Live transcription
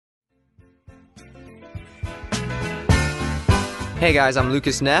Hey guys, I'm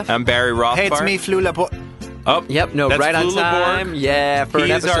Lucas Neff. I'm Barry Rothbard. Hey, it's me, Flu Laporte. Oh, Yep, no, that's right on Flu time. Laborg. Yeah, for an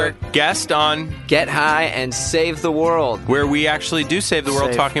He's episode. our guest on Get High and Save the World. where we actually do save the world,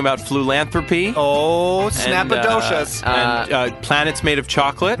 Save. talking about flulanthropy. Oh, and, snapadoshas. and planets made of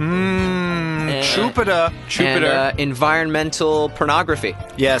chocolate. Jupiter. Jupiter. And environmental pornography.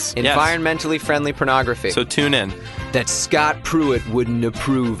 Yes. Environmentally friendly pornography. So tune in. that Scott Pruitt wouldn't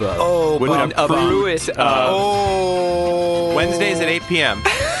approve of. Oh, Wouldn't bum, bum. Pruitt of. Oh. Wednesdays at 8 p.m.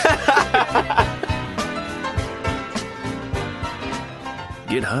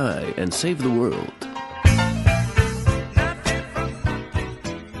 Get high and save the world.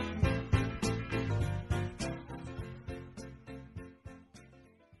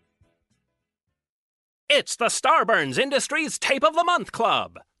 It's the Starburns Industries Tape of the Month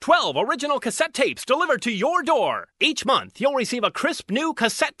Club. 12 original cassette tapes delivered to your door. Each month, you'll receive a crisp new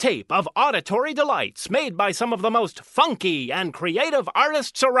cassette tape of auditory delights made by some of the most funky and creative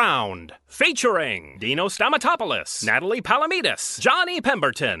artists around. Featuring Dino Stamatopoulos, Natalie Palamides, Johnny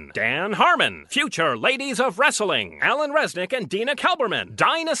Pemberton, Dan Harmon, future Ladies of Wrestling, Alan Resnick and Dina Kelberman,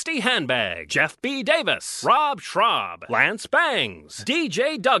 Dynasty Handbag, Jeff B. Davis, Rob Schraub, Lance Bangs,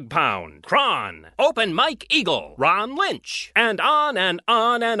 DJ Doug Pound, Kron, Open Mike Eagle, Ron Lynch, and on and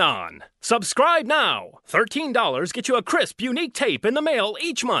on and on. Subscribe now. $13 gets you a crisp, unique tape in the mail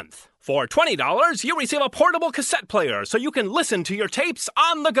each month. For $20, you receive a portable cassette player so you can listen to your tapes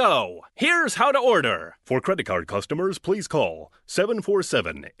on the go. Here's how to order. For credit card customers, please call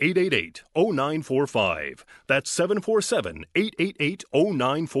 747-888-0945. That's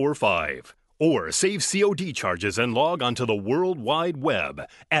 747-888-0945. Or save COD charges and log onto the World Wide Web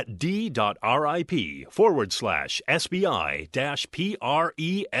at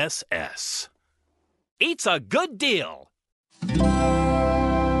d.rip/SBI-PRESS. It's a good deal.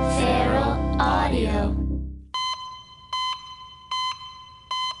 Feral Audio.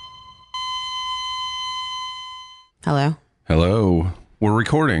 Hello. Hello. We're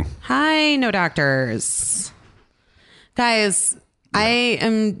recording. Hi, no doctors. Guys,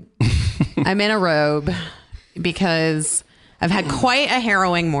 I'm in a robe because I've had quite a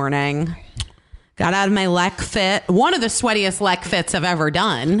harrowing morning. Got out of my lek fit. One of the sweatiest lek fits I've ever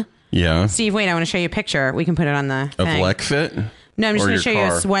done. Yeah. Steve, wait, I want to show you a picture. We can put it on the Of thing. Lek Fit? No, I'm just Or going your to show you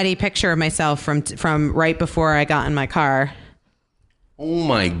car? a sweaty picture of myself from right before I got in my car. Oh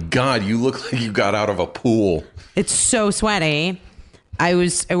my God, you look like you got out of a pool. It's so sweaty. I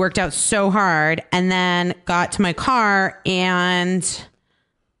worked out so hard and then got to my car and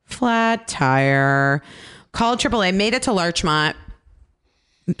flat tire. Called AAA, made it to Larchmont.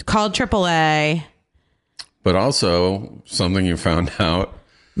 Called AAA. But also, something you found out.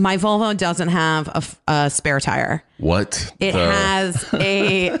 My Volvo doesn't have a spare tire. What? It has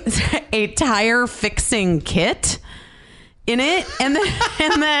a tire fixing kit in it, and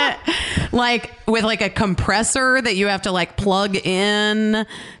the like with like a compressor that you have to like plug in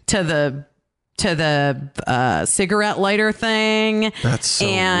to the cigarette lighter thing. That's so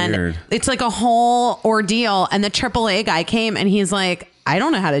and weird. It's like a whole ordeal. And the AAA guy came and he's like, I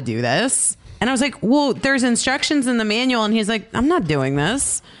don't know how to do this. And I was like, well, there's instructions in the manual. And he's like, I'm not doing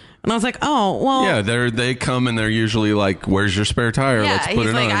this. And I was like, oh, well. Yeah, they come and they're usually like, where's your spare tire? Yeah, Let's put he's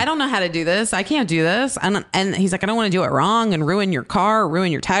it like, on. I don't know how to do this. I can't do this. And he's like, I don't want to do it wrong and ruin your car,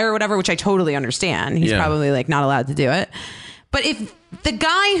 ruin your tire or whatever, which I totally understand. He's probably like not allowed to do it. But if the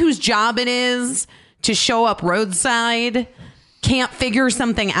guy whose job it is to show up roadside can't figure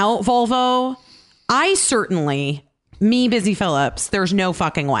something out, Volvo, I certainly, me, Busy Phillips, there's no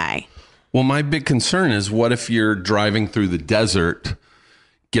fucking way. Well, my big concern is what if you're driving through the desert,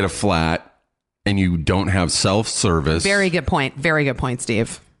 get a flat, and you don't have self-service? Very good point. Very good point,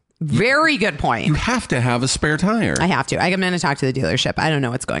 Steve. Very good point. You have to have a spare tire. I have to. I'm going to talk to the dealership. I don't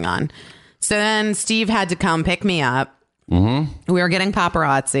know what's going on. So then Steve had to come pick me up. Mm-hmm. We were getting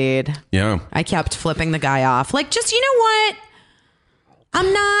paparazzi'd. Yeah. I kept flipping the guy off. Like, just, you know what?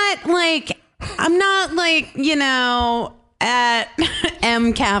 I'm not like, you know, at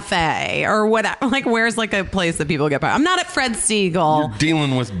M Cafe or whatever. Like, where's like a place that people get by? I'm not at Fred Siegel. You're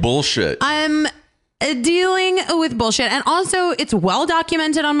dealing with bullshit. I'm dealing with bullshit. And also, it's well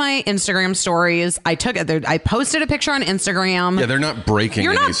documented on my Instagram stories. I posted a picture on Instagram. Yeah, they're not breaking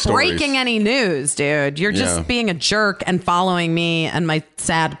You're any not stories. breaking any news, dude. You're just being a jerk and following me and my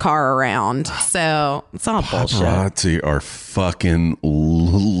sad car around. So it's all bullshit. Paparazzi are fucking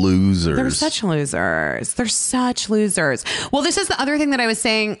losers. They're such losers. They're such losers. Well, this is the other thing that I was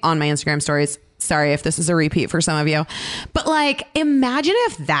saying on my Instagram stories. Sorry if this is a repeat for some of you. But like, imagine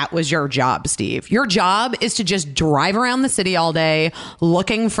if that was your job, Steve. Your job is to just drive around the city all day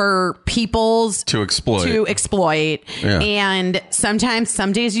looking for people's To exploit. Yeah. And sometimes,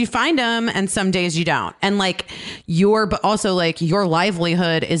 some days you find them and some days you don't. And like but also like your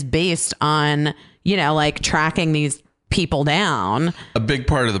livelihood is based on, you know, like tracking these people down. A big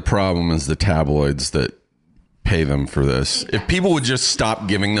part of the problem is the tabloids that pay them for this. If people would just stop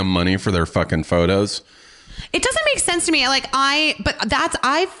giving them money for their fucking photos. It doesn't make sense to me. Like I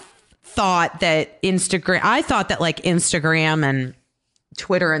thought that like Instagram and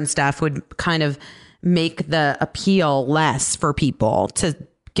Twitter and stuff would kind of make the appeal less for people to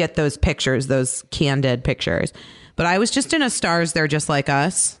get those pictures, those candid pictures. But I was just in a Stars They're Just Like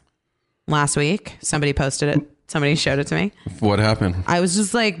Us last week. Somebody posted it. Somebody showed it to me. What happened? I was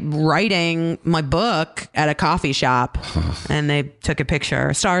just like writing my book at a coffee shop and they took a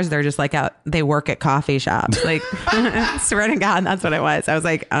picture. Stars, they're just like out. They work at coffee shops. Like, swear to God, that's what it was. I was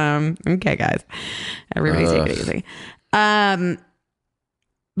like, okay, guys, everybody take it easy.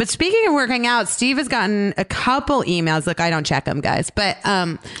 But speaking of working out, Steve has gotten a couple emails. Look, I don't check them, guys, but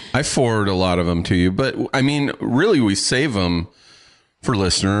I forward a lot of them to you. But I mean, really, we save them for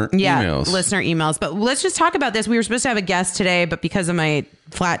listener emails. Listener emails. But let's just talk about this. We were supposed to have a guest today, but because of my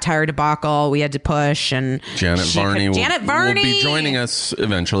flat tire debacle, we had to push. And Janet Varney will be joining us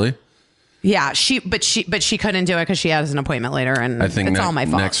eventually. Yeah, she couldn't do it because she has an appointment later, and I think it's all my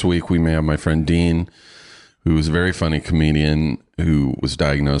fault. Next week we may have my friend Dean, who is a very funny comedian who was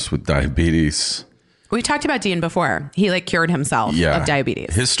diagnosed with diabetes. We talked about Dean before. He like cured himself of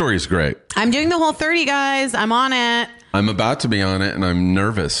diabetes. His story is great. I'm doing the Whole30, guys. I'm on it. I'm about to be on it, and I'm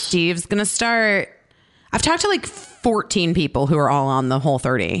nervous. Steve's gonna start. I've talked to like 14 people who are all on the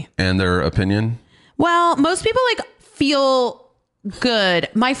Whole30. And their opinion? Well, most people like feel good.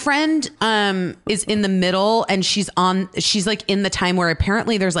 My friend is in the middle, and she's like in the time where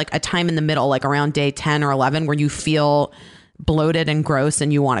apparently there's like a time in the middle, like around day 10 or 11, where you feel bloated and gross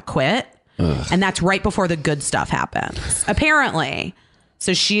and you want to quit. Ugh. And that's right before the good stuff happens, apparently.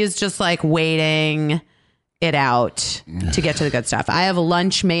 So she is just like waiting it out to get to the good stuff. I have a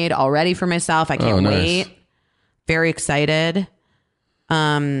lunch made already for myself. I can't wait. Very excited.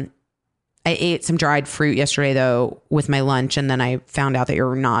 I ate some dried fruit yesterday though with my lunch, and then I found out that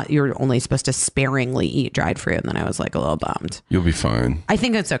you're only supposed to sparingly eat dried fruit, and then I was like a little bummed. You'll be fine. I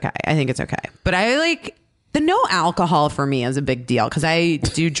think it's okay. But I like the no alcohol for me is a big deal because I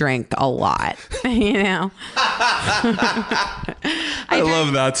do drink a lot, you know. I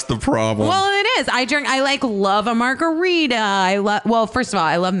love that's the problem. Well, it is. I love a margarita. First of all,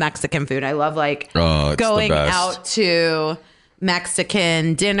 I love Mexican food. I love like going out to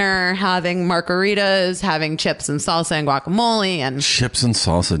Mexican dinner, having margaritas, having chips and salsa and guacamole and chips and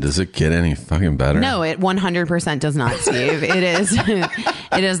salsa. Does it get any fucking better? No, it 100% does not, Steve. It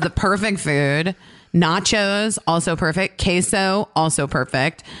is the perfect food. Nachos, also perfect. Queso, also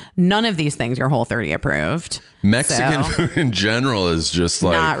perfect. None of these things are Whole30 approved. Mexican food in general is just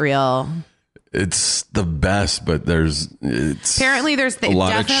like not real. It's the best, but apparently there's a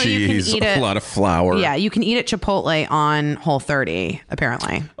lot of cheese, a lot of flour. Yeah, you can eat at Chipotle on Whole30,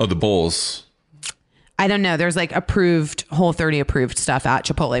 apparently. Oh, the bowls. I don't know. There's like approved Whole30 approved stuff at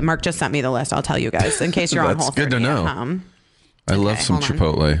Chipotle. Mark just sent me the list. I'll tell you guys in case you're on Whole30. That's good to know. I love some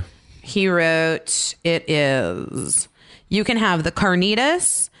Chipotle. He wrote, you can have the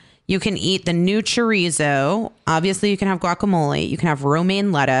carnitas, you can eat the new chorizo, obviously you can have guacamole, you can have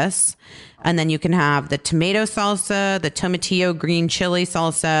romaine lettuce, and then you can have the tomato salsa, the tomatillo green chili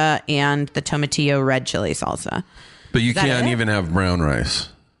salsa, and the tomatillo red chili salsa. But you can't even have brown rice.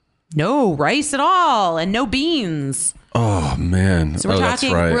 No rice at all, and no beans. Oh, man. So that's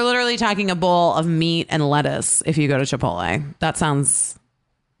right. We're literally talking a bowl of meat and lettuce if you go to Chipotle. That sounds...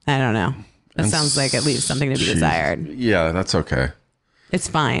 I don't know. That sounds like it leaves something to be desired. Yeah, that's okay. It's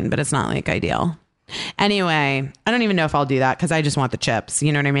fine, but it's not like ideal. Anyway, I don't even know if I'll do that because I just want the chips.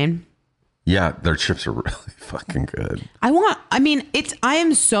 You know what I mean? Yeah, their chips are really fucking good. I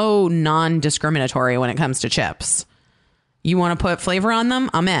am so non-discriminatory when it comes to chips. You want to put flavor on them?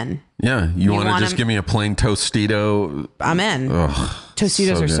 I'm in. Yeah, you want to just give me a plain Tostito? I'm in. Ugh,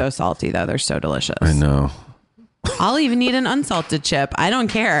 Tostitos are so salty though. They're so delicious. I know. I'll even eat an unsalted chip. I don't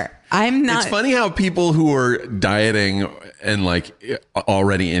care. I'm not. It's funny how people who are dieting and like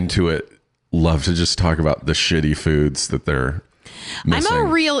already into it love to just talk about the shitty foods that they're missing. I'm a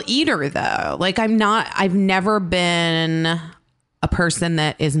real eater though. Like I've never been a person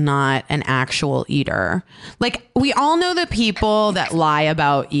that is not an actual eater. Like we all know the people that lie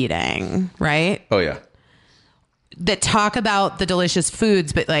about eating, right? Oh yeah. That talk about the delicious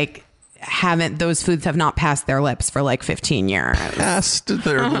foods, but like those foods have not passed their lips for like 15 years. Past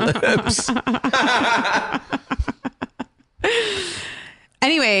their lips.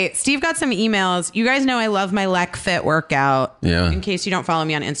 Anyway, Steve got some emails. You guys know I love my Lec Fit workout. Yeah. In case you don't follow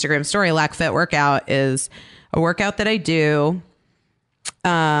me on Instagram story, Lec Fit workout is a workout that I do.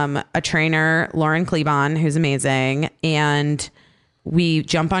 A trainer, Lauren Klebon, who's amazing, and we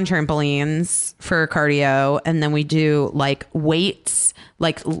jump on trampolines for cardio, and then we do like weights,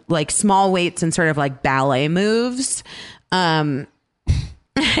 like small weights and sort of like ballet moves. I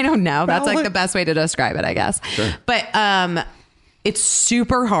don't know. That's like the best way to describe it, I guess. Sure. But it's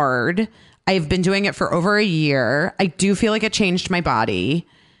super hard. I've been doing it for over a year. I do feel like it changed my body.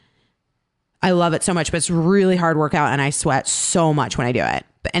 I love it so much, but it's really hard workout and I sweat so much when I do it.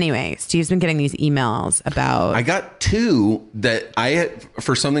 But anyway, Steve's been getting these emails about... I got two that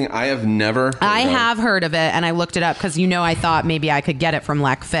for something I have never heard I of. have heard of it and I looked it up because, I thought maybe I could get it from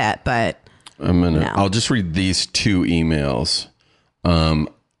Lec Fit, but I'll just read these two emails.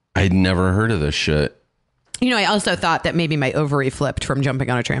 I'd never heard of this shit. I also thought that maybe my ovary flipped from jumping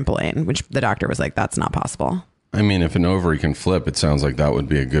on a trampoline, which the doctor was like, that's not possible. I mean, if an ovary can flip, it sounds like that would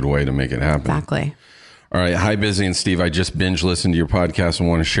be a good way to make it happen. Exactly. All right. Hi, Busy and Steve. I just binge listened to your podcast and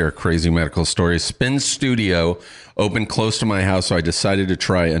want to share crazy medical stories. Spin Studio opened close to my house, so I decided to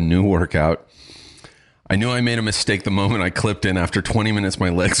try a new workout. I knew I made a mistake the moment I clipped in. After 20 minutes, my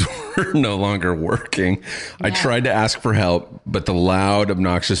legs were no longer working. Yeah. I tried to ask for help, but the loud,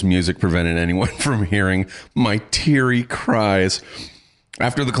 obnoxious music prevented anyone from hearing my teary cries.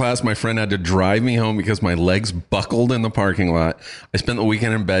 After the class, my friend had to drive me home because my legs buckled in the parking lot. I spent the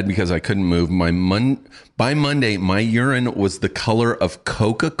weekend in bed because I couldn't move. By Monday, my urine was the color of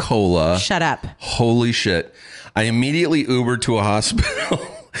Coca-Cola. Shut up. Holy shit. I immediately Ubered to a hospital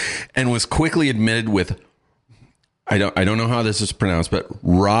and was quickly admitted with, I don't know how this is pronounced, but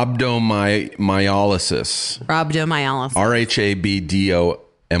rhabdomyolysis. Rhabdomyolysis.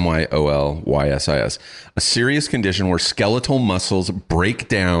 RHABDOMYOLYSIS. A serious condition where skeletal muscles break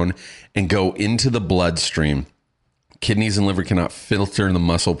down and go into the bloodstream. Kidneys and liver cannot filter the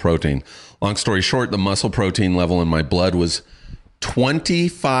muscle protein. Long story short, the muscle protein level in my blood was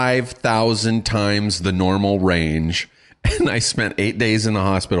 25,000 times the normal range, and I spent 8 days in the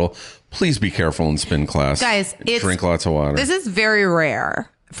hospital. Please be careful in spin class. Guys, drink lots of water. This is very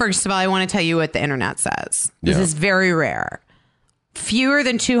rare. First of all, I want to tell you what the internet says. This is very rare. Fewer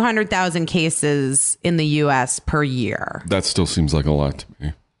than 200,000 cases in the U.S. per year. That still seems like a lot to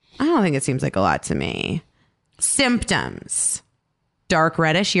me. I don't think it seems like a lot to me. Symptoms: dark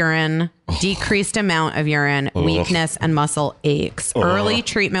reddish urine, decreased amount of urine, weakness, and muscle aches. Early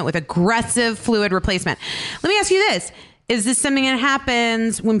treatment with aggressive fluid replacement. Let me ask you this. Is this something that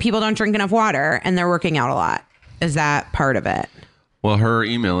happens when people don't drink enough water and they're working out a lot? Is that part of it? Well, her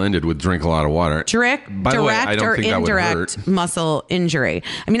email ended with drink a lot of water. Direct or indirect muscle injury.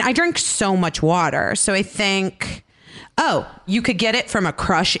 I mean, I drink so much water. So I think, you could get it from a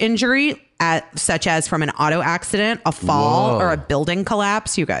crush injury, such as from an auto accident, a fall, or a building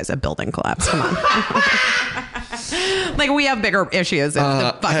collapse. You guys, a building collapse. Come on. Like, we have bigger issues than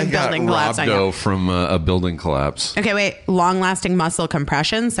the fucking building collapse. I got from a building collapse. Okay, wait. Long-lasting muscle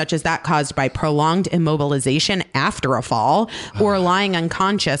compression, such as that caused by prolonged immobilization after a fall, or lying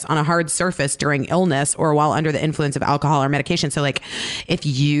unconscious on a hard surface during illness or while under the influence of alcohol or medication. So, like, if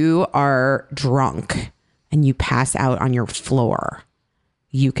you are drunk and you pass out on your floor,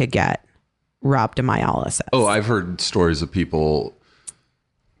 you could get rhabdomyolysis. Oh, I've heard stories of people,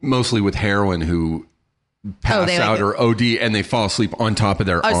 mostly with heroin, who pass out or OD and they fall asleep on top of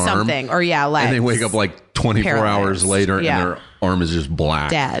their arm. Something. Or legs. And they wake up like 24 hours later and their arm is just black.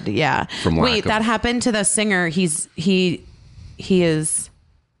 Dead, yeah. Wait, that happened to the singer. He is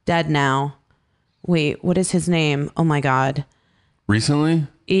dead now. Wait, what is his name? Oh my God. Recently?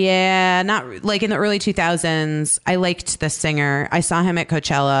 Yeah, not like in the early 2000s. I liked the singer. I saw him at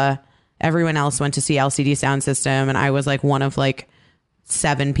Coachella. Everyone else went to see LCD Sound System, and I was like one of like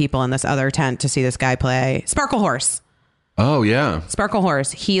 7 people in this other tent to see this guy play. Sparkle Horse. Oh, yeah. Sparkle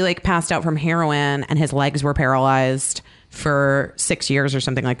Horse. He like passed out from heroin and his legs were paralyzed for 6 years or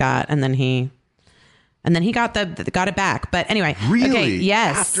something like that. And then he got it back. But anyway. Really? Okay,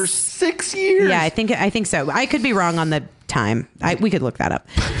 yes. After 6 years? Yeah, I think so. I could be wrong on the time. We could look that up.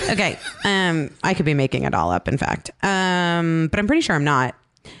 Okay. I could be making it all up, in fact. But I'm pretty sure I'm not.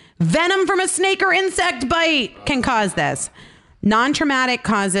 Venom from a snake or insect bite can cause this. Non-traumatic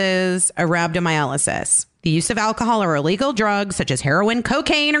causes a rhabdomyolysis. The use of alcohol or illegal drugs such as heroin,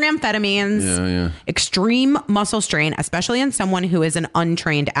 cocaine, or amphetamines. Yeah. Extreme muscle strain, especially in someone who is an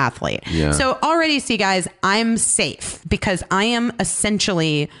untrained athlete. Yeah. So already, see, guys, I'm safe because I am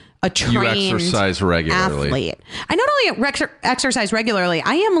essentially a trained exercise regularly. athlete. I not only exercise regularly,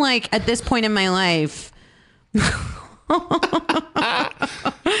 I am like at this point in my life. You're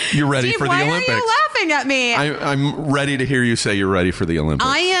ready Steve, for the why Olympics. are you laughing at me? I'm ready to hear you say you're ready for the Olympics.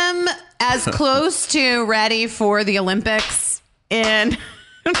 I am as close to ready for the Olympics in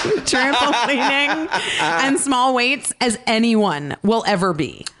trampolining and small weights as anyone will ever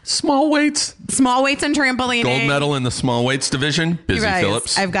be. Small weights. Small weights and trampolining. Gold medal in the small weights division. Busy You guys,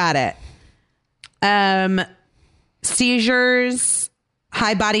 Phillips. I've got it. Seizures,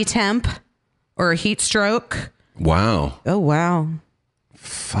 high body temp, or a heat stroke. Wow. Oh, wow.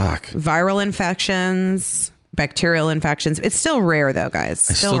 Fuck. Viral infections, bacterial infections. It's still rare, though, guys.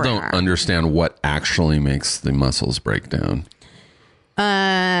 I still don't rare. understand what actually makes the muscles break down.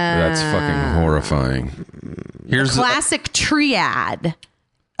 That's fucking horrifying. Here's Classic triad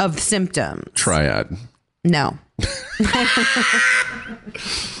of symptoms. triad. No.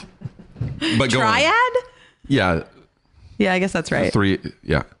 But go on. Triad? Yeah. Yeah, I guess that's right. 3.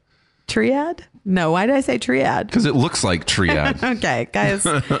 Yeah. Triad? No, why did I say triad? Because it looks like triad. Okay, guys.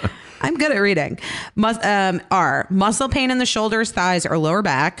 I'm good at reading. Muscle pain in the shoulders, thighs, or lower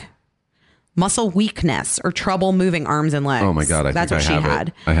back. Muscle weakness or trouble moving arms and legs. Oh my God. That's what she had.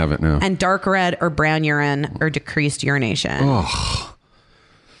 It. I have it now. And dark red or brown urine or decreased urination. Oh.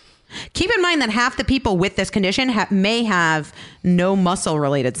 Keep in mind that half the people with this condition may have no muscle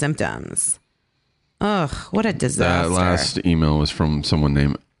related symptoms. Ugh, what a disaster. That last email was from someone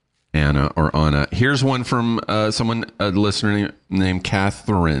named Anna or Anna. Here's one from a listener named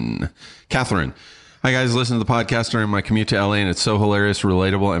Catherine. Catherine. Hi guys, listen to the podcast during my commute to LA and it's so hilarious,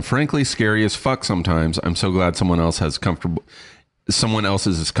 relatable, and frankly scary as fuck sometimes. I'm so glad someone else is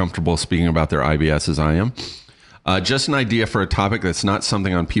as comfortable speaking about their IBS as I am. Just an idea for a topic that's not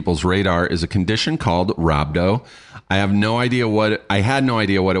something on people's radar is a condition called rhabdo. I had no idea what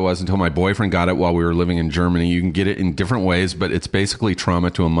it was until my boyfriend got it while we were living in Germany. You can get it in different ways, but it's basically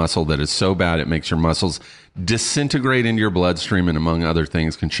trauma to a muscle that is so bad it makes your muscles disintegrate into your bloodstream and, among other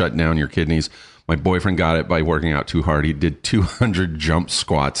things, can shut down your kidneys. My boyfriend got it by working out too hard. He did 200 jump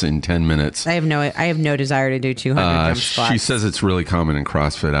squats in 10 minutes. I have no desire to do 200 jump squats. She says it's really common in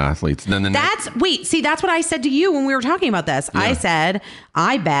CrossFit athletes. Then that's what I said to you when we were talking about this. Yeah. I said,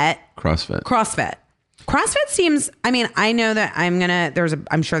 I bet CrossFit. CrossFit seems, I mean, I know that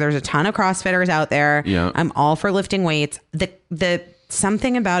I'm sure there's a ton of CrossFitters out there. Yeah. I'm all for lifting weights. The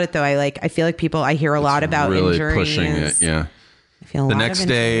something about it though, I feel like I hear a lot about really injuries. Pushing it, yeah. The next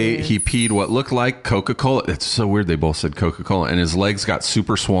day, he peed what looked like Coca-Cola. It's so weird. They both said Coca-Cola. And his legs got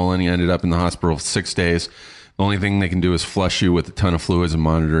super swollen. He ended up in the hospital for 6 days. The only thing they can do is flush you with a ton of fluids and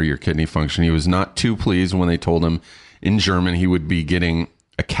monitor your kidney function. He was not too pleased when they told him in German he would be getting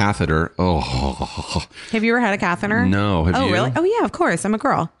a catheter. Oh. Have you ever had a catheter? No. Have you? Oh, really? Oh, yeah, of course. I'm a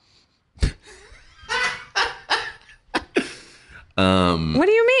girl. What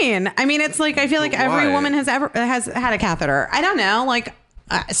do you mean? I mean, it's like I feel like every woman has had a catheter. I don't know, like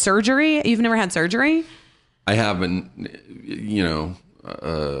surgery. You've never had surgery? I haven't.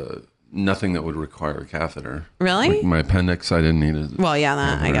 Nothing that would require a catheter. Really? Like my appendix, I didn't need it. Well,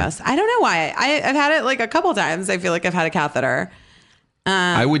 yeah, I guess. I don't know why. I've had it like a couple times. I feel like I've had a catheter.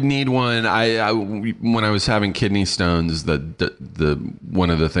 I would need one. When I was having kidney stones, the one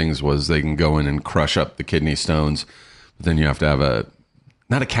of the things was they can go in and crush up the kidney stones. Then you have to have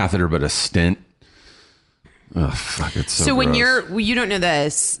not a catheter, but a stent. Oh, fuck, it's so when gross. you don't know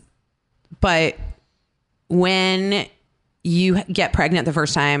this, but when you get pregnant the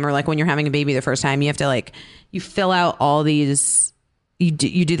first time, or like when you're having a baby the first time, you have to you fill out all these, you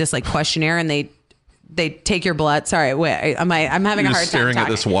do this like questionnaire and they take your blood. Sorry, wait, I'm having a hard time staring at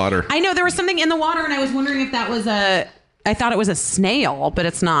this water. I know there was something in the water and I was wondering if that was I thought it was a snail, but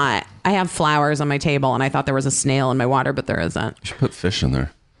it's not. I have flowers on my table, and I thought there was a snail in my water, but there isn't. You should put fish in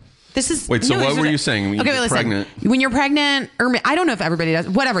there. What were you saying? When you get pregnant? When you're pregnant, or I don't know if everybody does.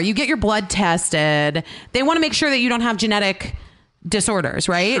 Whatever, you get your blood tested. They want to make sure that you don't have genetic disorders,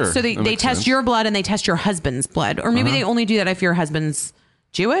 right? Sure, so they test sense. your blood and they test your husband's blood, or maybe they only do that if your husband's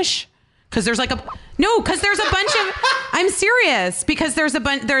Jewish. Because there's there's a bunch of. I'm serious because there's a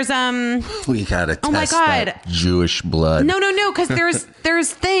bunch. We gotta test my God. that Jewish blood. No. Because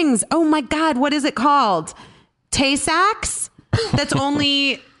there's things. Oh my God, what is it called? Tay-Sachs. That's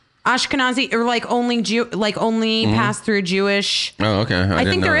only Ashkenazi or only pass through Jewish. Oh, okay. I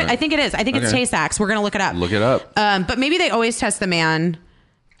think it is. I think it's Tay-Sachs. We're gonna look it up. Look it up. But maybe they always test the man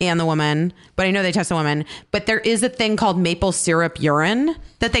and the woman, but I know they test the woman. But there is a thing called maple syrup urine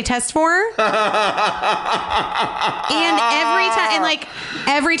that they test for. And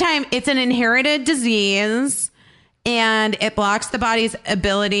every time it's an inherited disease and it blocks the body's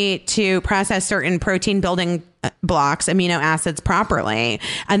ability to process certain protein building blocks, amino acids properly.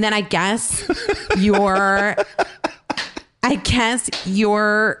 And then I guess your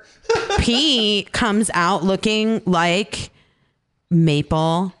pee comes out looking like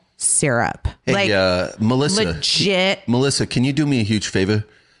maple syrup. Hey, Melissa. Legit. Melissa, can you do me a huge favor?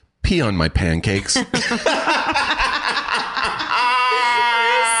 Pee on my pancakes.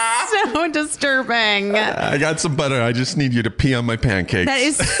 So disturbing. I got some butter. I just need you to pee on my pancakes. That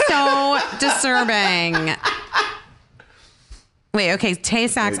is so disturbing. Wait, okay,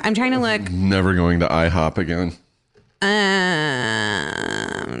 Tay-Sachs. I'm trying to look. Never going to IHOP again.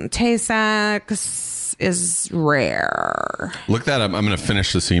 Tay-Sachs is rare. Look that up. I'm going to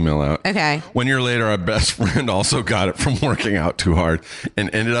finish this email out. Okay. 1 year later, our best friend also got it from working out too hard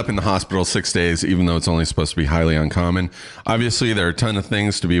and ended up in the hospital 6 days, even though it's only supposed to be highly uncommon. Obviously, there are a ton of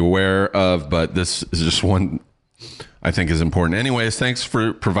things to be aware of, but this is just one I think is important. Anyways, thanks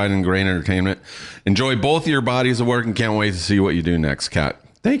for providing great entertainment. Enjoy both your bodies of work and can't wait to see what you do next, Kat.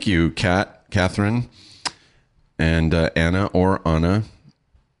 Thank you, Catherine, and Anna or Anna.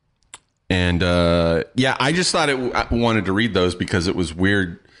 And yeah, I just thought I wanted to read those because it was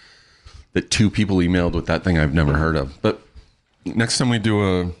weird that 2 people emailed with that thing I've never heard of. But next time we do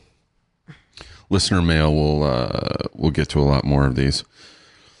a listener mail, we'll get to a lot more of these.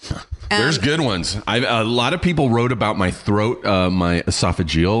 There's good ones. A lot of people wrote about my throat, my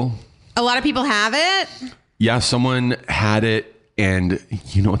esophageal. A lot of people have it. Yeah, someone had it, and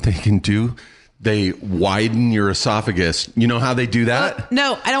you know what they can do? They widen your esophagus. You know how they do that?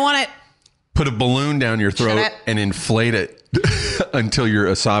 No, I don't want it. Put a balloon down your throat Shut it. and inflate it until your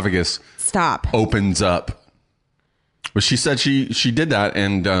esophagus Stop. opens up. But she said she did that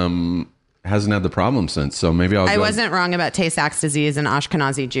and hasn't had the problem since. So maybe I wasn't wrong about Tay-Sachs disease and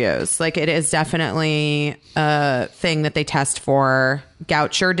Ashkenazi Jews. Like, it is definitely a thing that they test for.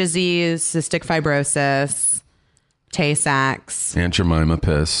 Goucher disease, cystic fibrosis, Tay-Sachs, Aunt Jemima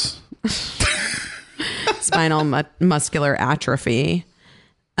piss. spinal muscular atrophy.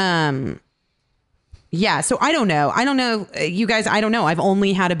 Yeah, so I don't know. You guys, I don't know. I've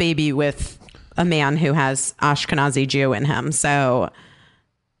only had a baby with a man who has Ashkenazi Jew in him. So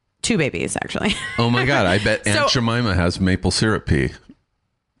 2 babies, actually. Oh my God. I bet Aunt Jemima has maple syrup pee.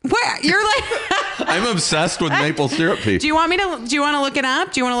 Where? You're like... I'm obsessed with maple syrup pee. Do you want to look it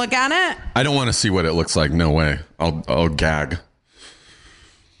up? Do you want to look at it? I don't want to see what it looks like. No way. I'll gag.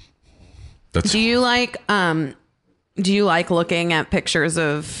 Do you like looking at pictures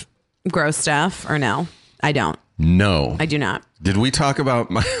of gross stuff or no? I don't. No. I do not. Did we talk about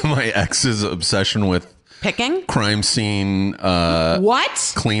my ex's obsession with Picking? crime scene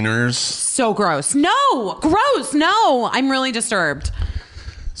What? cleaners? So gross. No. Gross. No. I'm really disturbed.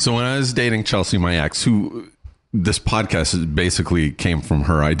 So when I was dating Chelsea, my ex, who this podcast basically came from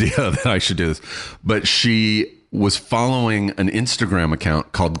her idea that I should do this, but she was following an Instagram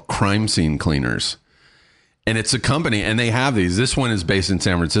account called Crime Scene Cleaners. And it's a company, and they have these. This one is based in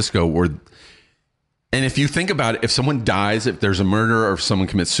San Francisco. And if you think about it, if someone dies, if there's a murder, or if someone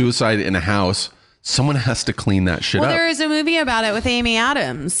commits suicide in a house, someone has to clean that shit up. Well, there is a movie about it with Amy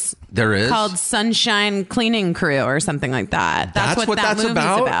Adams. There is? Called Sunshine Cleaning Crew or something like that. That's what that movie's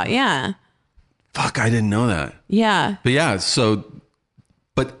about? Yeah. Fuck, I didn't know that. Yeah. But yeah,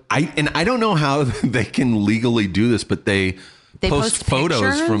 I don't know how they can legally do this, but they post photos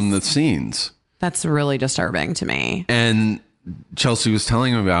pictures? from the scenes. That's really disturbing to me. And Chelsea was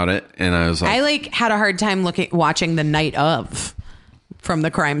telling him about it, and I was like, I had a hard time watching The Night Of from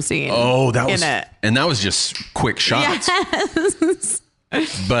the crime scene. oh, that was in it. And that was just quick shots. Yes.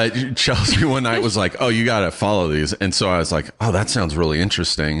 But Chelsea one night was like, oh, you got to follow these. And so I was like, oh, that sounds really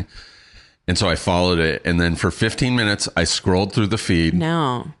interesting. And so I followed it. And then for 15 minutes, I scrolled through the feed.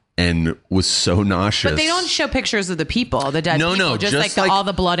 No. And was so nauseous. But they don't show pictures of the people, the dead people. No, just like all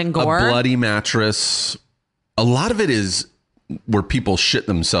the blood and gore. A bloody mattress. A lot of it is where people shit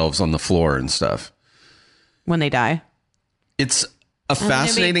themselves on the floor and stuff. When they die. It's a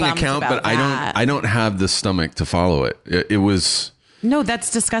fascinating account, but that. I don't have the stomach to follow it. It was... No,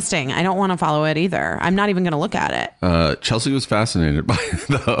 that's disgusting. I don't want to follow it either. I'm not even going to look at it. Chelsea was fascinated by it,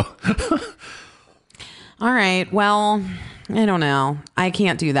 though. All right. Well, I don't know. I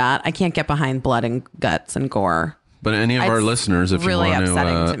can't do that. I can't get behind blood and guts and gore. But any of our listeners, if really you want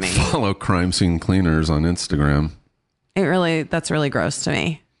upsetting to to me. follow Crime Scene Cleaners on Instagram. That's really gross to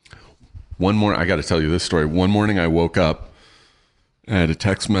me. I got to tell you this story. One morning I woke up, I had a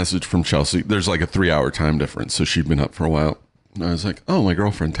text message from Chelsea. There's like a 3-hour time difference, so she'd been up for a while. And I was like, oh, my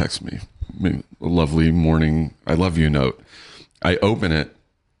girlfriend texted me. A lovely morning, I love you note. I open it.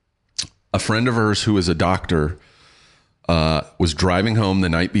 A friend of hers who is a doctor was driving home the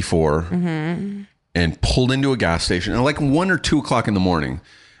night before and pulled into a gas station at like 1 or 2 o'clock in the morning.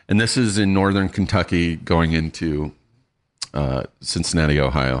 And this is in northern Kentucky going into Cincinnati,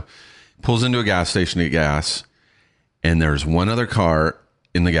 Ohio. Pulls into a gas station to get gas, and there's one other car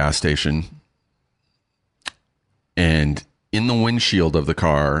in the gas station. And in the windshield of the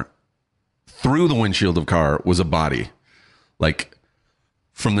car, through the windshield of the car, was a body. Like,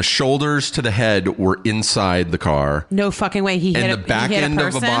 from the shoulders to the head were inside the car. No fucking way. He hit And a the back he hit end a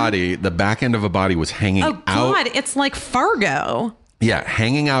of a person? body, the back end of a body was hanging Oh, out. God. It's like Fargo. Yeah,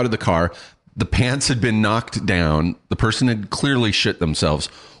 hanging out of the car. The pants had been knocked down. The person had clearly shit themselves.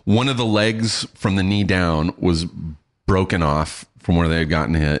 One of the legs from the knee down was broken off from where they had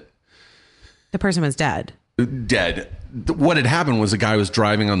gotten hit. The person was dead. Dead. What had happened was a guy was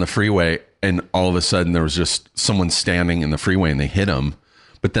driving on the freeway, and all of a sudden there was just someone standing in the freeway, and they hit him.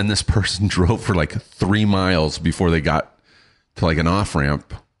 But then this person drove for like 3 miles before they got to like an off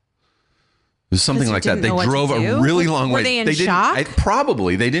ramp. It was something like that. They drove a really long way. Were they in shock?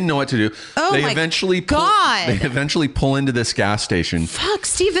 Probably. They didn't know what to do. Oh, they my eventually God. They eventually pull into this gas station. Fuck,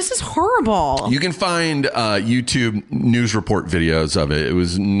 Steve, this is horrible. You can find YouTube news report videos of it. It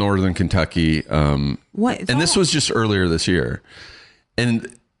was northern Kentucky. What? And this was just earlier this year. And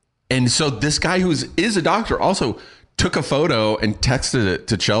so this guy who is a doctor also took a photo and texted it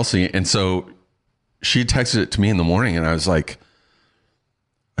to Chelsea. And so she texted it to me in the morning, and I was like,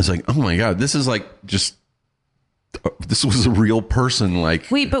 oh my God, this is like this was a real person.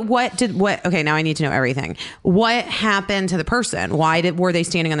 Like, wait, but okay, now I need to know everything. What happened to the person? Were they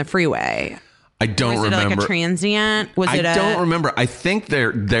standing on the freeway? I don't remember. Was it like a transient? I don't remember. I think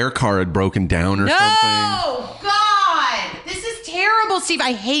their car had broken down or something. Oh God, this is terrible, Steve.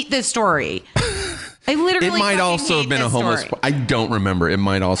 I hate this story. I literally. It might fucking also hate have been a this homeless. story. I don't remember. It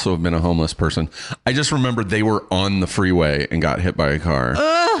might also have been a homeless person. I just remember they were on the freeway and got hit by a car.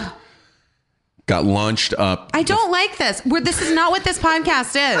 Ugh. Got launched up. I don't like this. This is not what this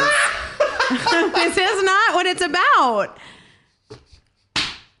podcast is. This is not what it's about.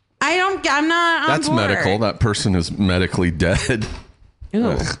 I'm not on That's board. medical. That person is medically dead.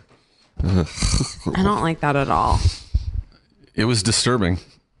 Ew. I don't like that at all. It was disturbing,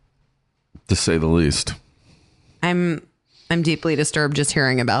 to say the least. I'm deeply disturbed just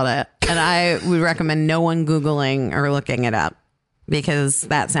hearing about it. And I would recommend no one Googling or looking it up because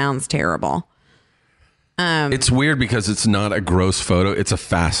that sounds terrible. It's weird because it's not a gross photo. It's a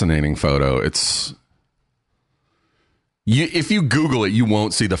fascinating photo. If you Google it, you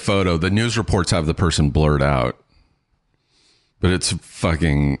won't see the photo. The news reports have the person blurred out. But it's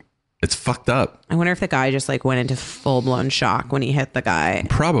fucked up. I wonder if the guy just like went into full blown shock when he hit the guy.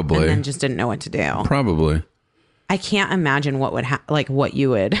 Probably. And then just didn't know what to do. Probably. I can't imagine what would what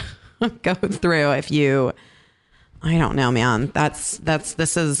you would go through if you. I don't know, man. This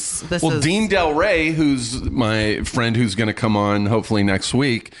is. Dean Del Rey, who's my friend who's going to come on hopefully next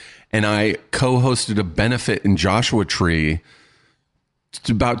week, and I co-hosted a benefit in Joshua Tree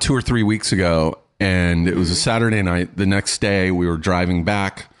about 2 or 3 weeks ago, and it was a Saturday night. The next day, we were driving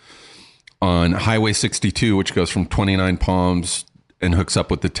back on Highway 62, which goes from 29 Palms and hooks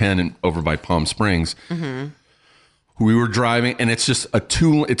up with the 10 and over by Palm Springs. Mm-hmm. We were driving, and it's just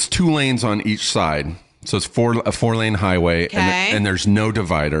it's 2 lanes on each side. So it's a 4-lane highway, okay. and there's no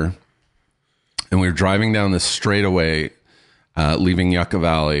divider. And we were driving down this straightaway, leaving Yucca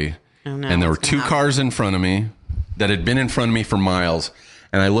Valley. Oh, no, and there were 2 cars in front of me that had been in front of me for miles.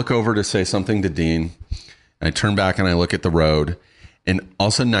 And I look over to say something to Dean. And I turn back and I look at the road. And all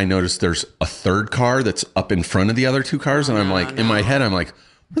of a sudden I notice there's a 3rd car that's up in front of the other 2 cars. And I'm like, in my head, I'm like,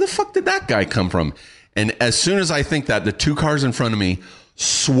 where the fuck did that guy come from? And as soon as I think that, the 2 cars in front of me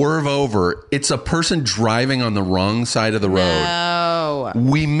swerve over. It's a person driving on the wrong side of the road. No.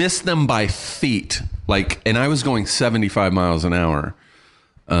 We missed them by feet. And I was going 75 miles an hour.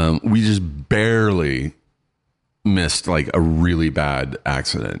 We just barely missed a really bad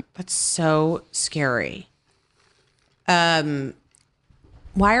accident. That's so scary. Why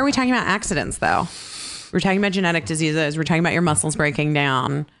are we talking about accidents though? We're talking about genetic diseases. We're talking about your muscles breaking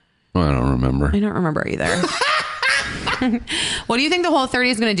down. I don't remember. I don't remember either. What do you think the Whole30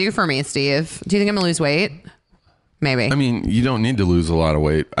 is going to do for me, Steve? Do you think I'm going to lose weight? Maybe. I mean, you don't need to lose a lot of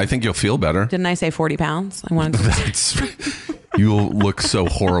weight. I think you'll feel better. Didn't I say 40 pounds? I wanted to. You'll look so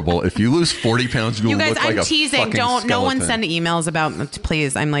horrible. If you lose 40 pounds, you'll look like a teasing. fucking skeleton. No one send emails about,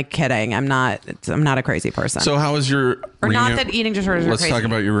 please. I'm kidding. I'm not a crazy person. So how was your not that eating disorders are Let's crazy. talk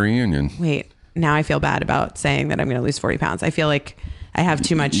about your reunion. Wait, now I feel bad about saying that I'm going to lose 40 pounds. I feel like I have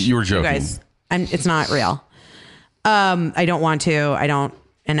too much. You were joking. You guys, and it's not real. I don't want to. I don't,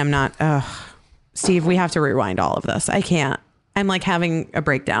 and I'm not. Steve, we have to rewind all of this. I can't. I'm like having a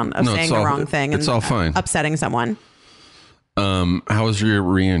breakdown of No, saying it's the all- wrong thing. it's and all fine. Upsetting someone. How was your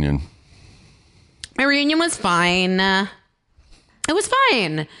reunion? My reunion was fine. It was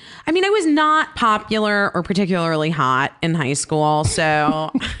fine. I mean, I was not popular or particularly hot in high school,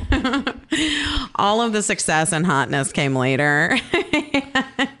 so all of the success and hotness came later.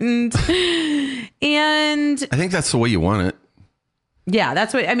 and I think that's the way you want it. yeah,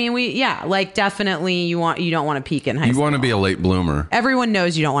 that's what I mean. Like definitely you don't want to peak in high You school. want to be a late bloomer. Everyone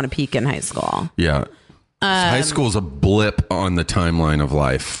knows you don't want to peak in high school. Yeah. High school is a blip on the timeline of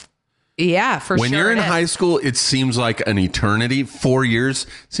life. Yeah, for When sure. you're in it is. high school, it seems like an eternity. 4 years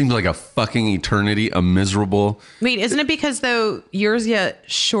seems like a fucking eternity, a miserable. Wait, isn't it because though yours get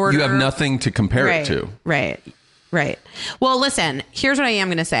shorter? You have nothing to compare right, it to. Right. Well, listen, here's what I am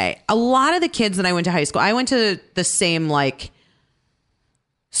going to say. A lot of the kids that I went to high school, I went to the same like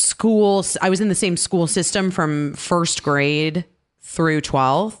school. I was in the same school system from first grade through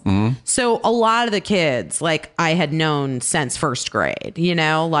 12th. Mm-hmm. So a lot of the kids like I had known since first grade,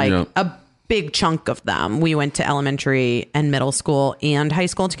 like Yeah. a big chunk of them. We went to elementary and middle school and high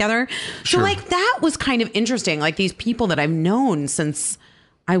school together. So Sure. like that was kind of interesting. Like these people that I've known since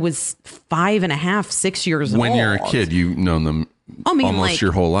I was 5.5, 6 years old. When you're a kid, you've known them I mean, almost like,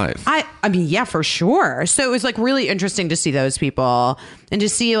 your whole life. I mean, yeah, for sure. So it was like really interesting to see those people and to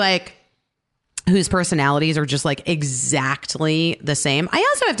see like whose personalities are just like exactly the same. I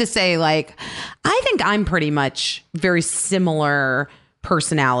also have to say, like, I think I'm pretty much very similar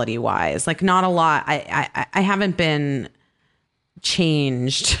personality wise. Like, not a lot. I haven't been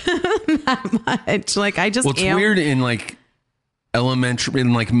changed that much. Like, I just Well, it's am. weird in like elementary,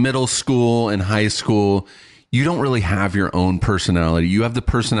 in like middle school and high school. You don't really have your own personality. You have the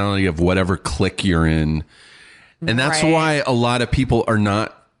personality of whatever clique you're in. And that's Right. why a lot of people are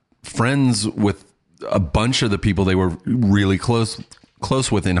not friends with a bunch of the people they were really close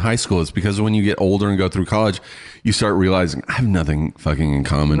with in high school. It's because when you get older and go through college, you start realizing I have nothing fucking in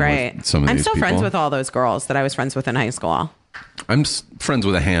common Right. with some of I'm these still people. friends with all those girls that I was friends with in high school. I'm friends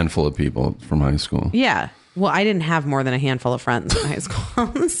with a handful of people from high school. Yeah. Well, I didn't have more than a handful of friends in high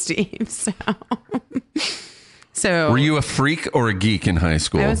school, Steve. So Were you a freak or a geek in high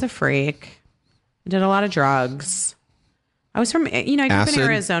school? I was a freak. I did a lot of drugs. I was from, I grew up Acid? in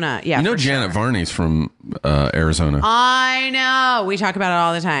Arizona. Yeah. You know for Janet sure. Varney's from Arizona. I know. We talk about it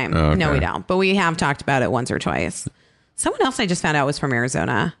all the time. Oh, okay. No, we don't. But we have talked about it once or twice. Someone else I just found out was from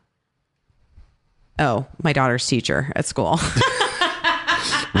Arizona. Oh, my daughter's teacher at school.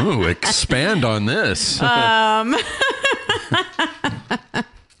 Ooh, expand on this.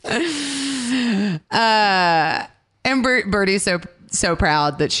 And Birdie's so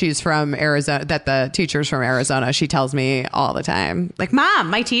proud that she's from Arizona, that the teacher's from Arizona. She tells me all the time, like, Mom,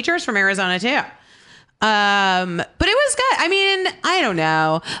 my teacher's from Arizona too. But it was good. I mean, I don't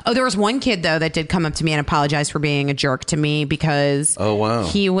know. Oh, there was one kid though that did come up to me and apologize for being a jerk to me because Oh, wow.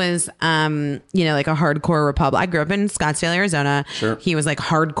 he was like a hardcore Republican. I grew up in Scottsdale, Arizona. Sure. He was like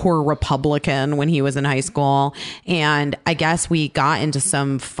hardcore Republican when he was in high school. And I guess we got into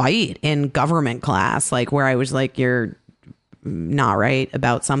some fight in government class, like where I was like, you're not right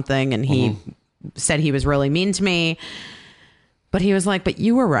about something. And he said he was really mean to me, but he was like, but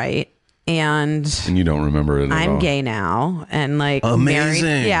you were right. And you don't remember it at I'm all. gay now and like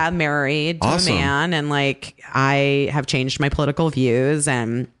Amazing. married to Awesome. a man. And like, I have changed my political views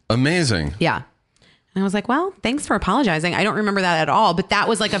and Amazing. yeah. And I was like, well, thanks for apologizing. I don't remember that at all. But that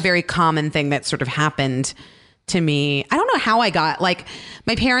was like a very common thing that sort of happened to me. I don't know how I got, like,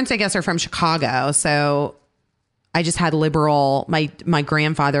 my parents, I guess, are from Chicago. So I just had liberal, my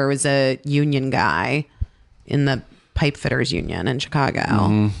grandfather was a union guy in the pipe fitters union in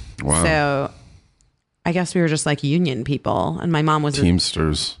Chicago. Wow. So I guess we were just like union people. And my mom was,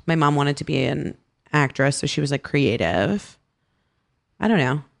 Teamsters. my mom wanted to be an actress. So she was like creative. I don't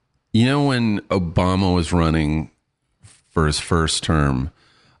know. You know, when Obama was running for his first term,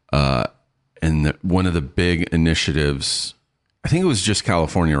 and one of the big initiatives, I think it was just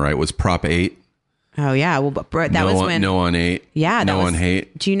California, right, was Prop 8. Oh yeah. Well, but that was when No on 8. Yeah. No on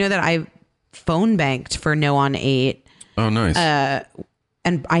hate. Do you know that I phone banked for No on 8? Oh, nice.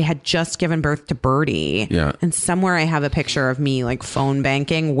 And I had just given birth to Birdie. Yeah. And somewhere I have a picture of me like phone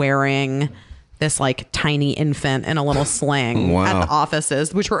banking wearing this like tiny infant in a little sling Wow. at the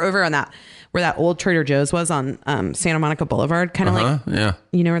offices, which were over on that, where that old Trader Joe's was on Santa Monica Boulevard. Kind of like, Yeah.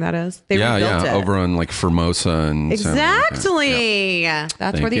 you know where that is? They rebuilt it. Over on like Formosa and Santa Monica. Exactly. That's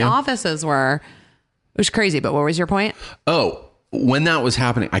Thank where the you. offices were. It was crazy. But what was your point? Oh, when that was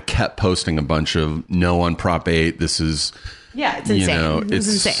happening, I kept posting a bunch of no on Prop 8. This is, Yeah, it's you insane. know, It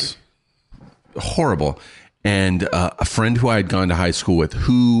was insane. horrible. And a friend who I had gone to high school with,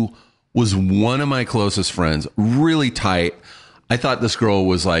 who was one of my closest friends, really tight. I thought this girl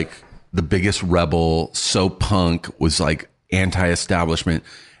was like the biggest rebel, so punk, was like anti-establishment,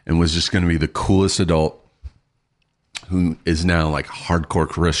 and was just going to be the coolest adult, who is now like hardcore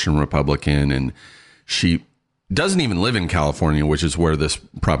Christian Republican. And she doesn't even live in California, which is where this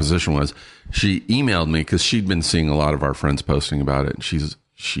proposition was. She emailed me because she'd been seeing a lot of our friends posting about it. And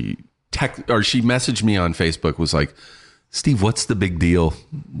she messaged me on Facebook, was like, Steve, what's the big deal?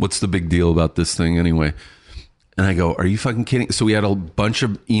 What's the big deal about this thing anyway? And I go, are you fucking kidding? So we had a bunch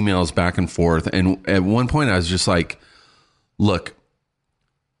of emails back and forth. And at one point I was just like, look,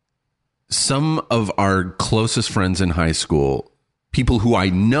 some of our closest friends in high school, people who I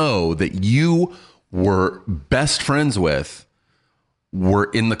know that you were best friends with, were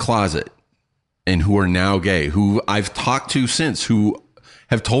in the closet and who are now gay, who I've talked to since, who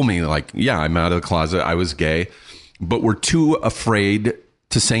have told me like, yeah, I'm out of the closet. I was gay, but were too afraid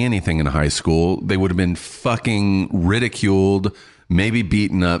to say anything in high school. They would have been fucking ridiculed, maybe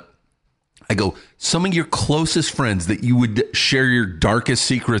beaten up. I go, some of your closest friends that you would share your darkest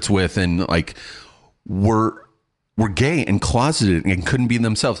secrets with and like were gay and closeted and couldn't be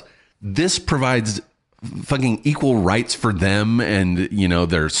themselves. This provides fucking equal rights for them and, you know,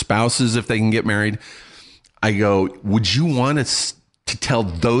 their spouses if they can get married. I go, would you want to tell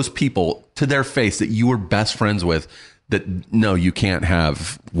those people to their face that you were best friends with that no, you can't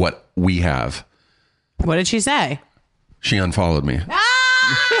have what we have? What did she say? She unfollowed me.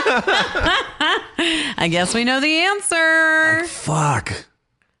 I guess we know the answer.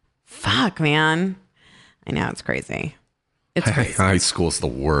 Fuck, man. I know, it's crazy. It's crazy. High school's the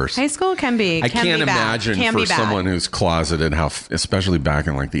worst. High school can be. I can't imagine for someone who's closeted how, especially back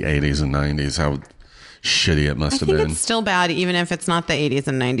in like the 80s and 90s, how shitty it must have been. It's still bad, even if it's not the 80s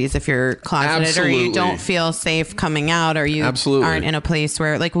and 90s. If you're closeted or you don't feel safe coming out, or you aren't in a place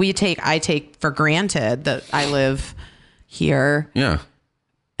where, like, I take for granted that I live here. Yeah.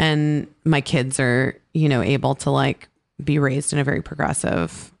 And my kids are, you know, able to like be raised in a very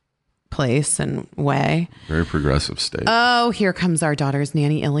progressive place and way. Very progressive state. Oh, here comes our daughter's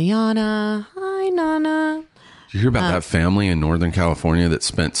nanny, Ileana. Hi, Nana. Did you hear about that family in Northern California that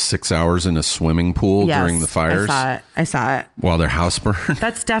spent 6 hours in a swimming pool during the fires? I saw it. While their house burned?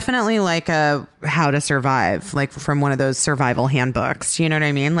 That's definitely like a how to survive, like from one of those survival handbooks. You know what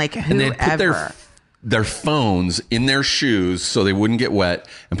I mean? Like whoever. And they put their phones in their shoes so they wouldn't get wet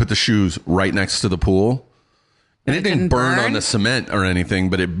and put the shoes right next to the pool. And it didn't burn on the cement or anything,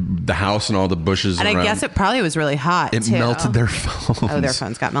 but the house and all the bushes and around. I guess it probably was really hot, It too. melted their phones. Oh, their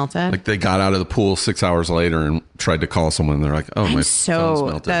phones got melted? Like they got out of the pool 6 hours later and tried to call someone. And they're like, oh, my phone's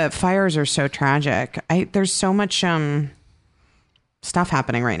melted. The fires are so tragic. There's so much stuff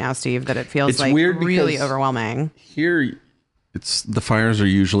happening right now, Steve, that it feels like weird really overwhelming. Here, the fires are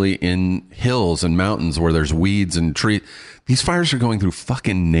usually in hills and mountains where there's weeds and trees. These fires are going through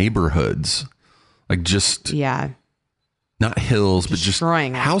fucking neighborhoods. Like just not hills, but just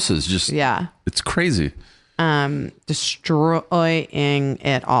houses. It's crazy. Destroying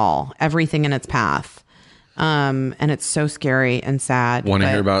it all, everything in its path, and it's so scary and sad. Want to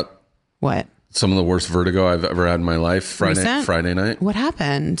hear about what? Some of the worst vertigo I've ever had in my life. Friday night. What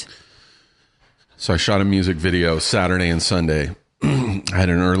happened? So I shot a music video Saturday and Sunday. I had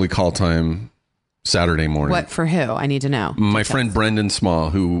an early call time Saturday morning. What for who? I need to know. My friend Brendan Small,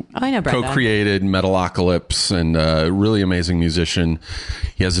 who I know co-created Metalocalypse and a really amazing musician.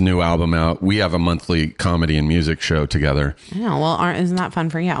 He has a new album out. We have a monthly comedy and music show together. Oh, well, isn't that fun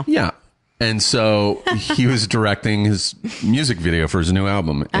for you? Yeah. And so he was directing his music video for his new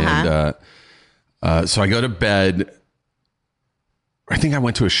album. And so I go to bed. I think I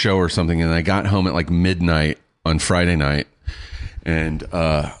went to a show or something, and I got home at like midnight on Friday night. And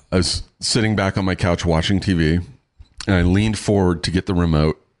I was sitting back on my couch watching TV, and I leaned forward to get the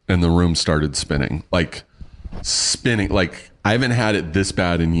remote, and the room started spinning. Like I haven't had it this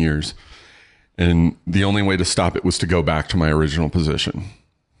bad in years. And the only way to stop it was to go back to my original position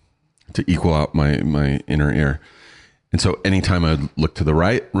to equal out my inner ear. And so anytime I would look to the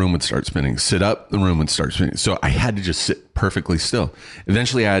right, room would start spinning. Sit up, the room would start spinning. So I had to just sit perfectly still.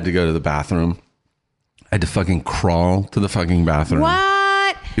 Eventually I had to go to the bathroom. I had to fucking crawl to the fucking bathroom.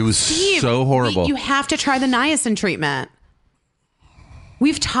 What? It was so horrible. You have to try the niacin treatment.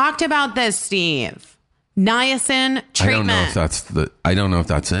 We've talked about this, Steve. Niacin treatment. I don't know if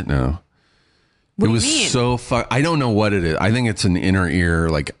that's it now. What it was do you mean? so I don't know what it is. I think it's an inner ear.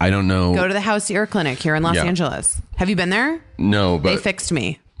 Like, I don't know. Go to the House Ear Clinic here in Los Angeles. Have you been there? No, but they fixed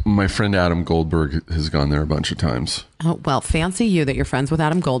me. My friend Adam Goldberg has gone there a bunch of times. Oh, well, fancy you that you're friends with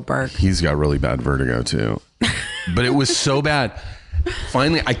Adam Goldberg. He's got really bad vertigo too. But it was so bad.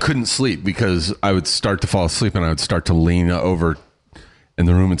 Finally, I couldn't sleep because I would start to fall asleep and I would start to lean over and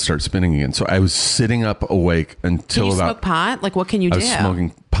the room would start spinning again. So I was sitting up awake until Can you about... smoke pot? Like, what can you I do? was smoking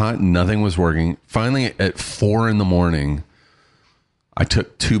pot. Nothing was working. Finally, at 4 a.m, I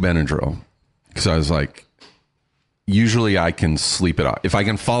took 2 Benadryl because I was like, usually I can sleep it off. If I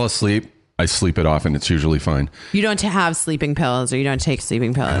can fall asleep, I sleep it off and it's usually fine. You don't have sleeping pills or you don't take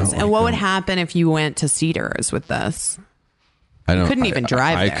sleeping pills. And what would happen if you went to Cedars with this? I don't. Couldn't even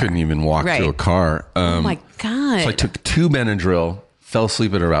drive I there. couldn't even walk Right. to a car. Oh my God. So I took 2 Benadryl, fell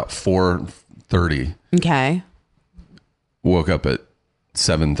asleep at about 4:30. Okay. Woke up at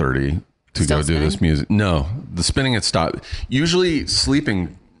 7:30 to Still go do this spinning? music. No, the spinning had stopped. Usually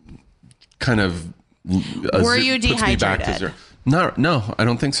sleeping kind of Were you puts me back to dehydrated? zero. No, I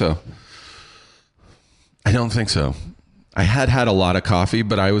don't think so. I don't think so. I had a lot of coffee,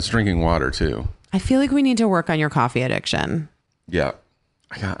 but I was drinking water too. I feel like we need to work on your coffee addiction. Yeah.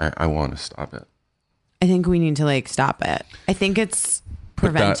 I want to stop it. I think we need to like stop it. I think it's But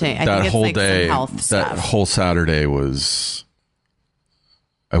preventing. I that think it's whole like day, some health that stuff. whole Saturday was,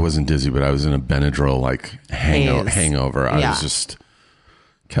 I wasn't dizzy, but I was in a Benadryl like Haze. hangover. I Yeah. was just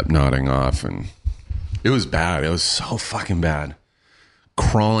kept nodding off and it was bad. It was so fucking bad.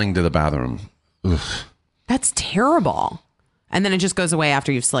 Crawling to the bathroom. Ugh. That's terrible. And then it just goes away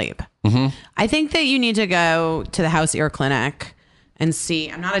after you sleep. Mm-hmm. I think that you need to go to the House Ear Clinic and see.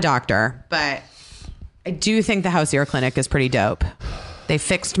 I'm not a doctor, but I do think the House Ear Clinic is pretty dope. They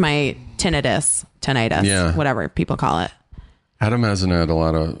fixed my tinnitus, Yeah. whatever people call it, Adam hasn't had a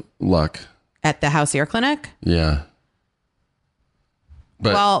lot of luck. at the House Ear Clinic. Yeah.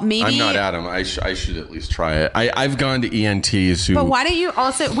 But Well, maybe- I'm not Adam. I should at least try it. I've gone to ENTs who. But why don't you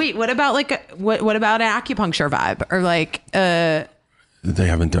also wait? What about like what about an acupuncture vibe or like They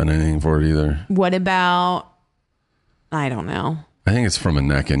haven't done anything for it either. what about I don't know. I think it's from a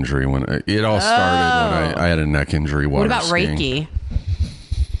neck injury. When it all started when I had a neck injury. What about skiing. Reiki?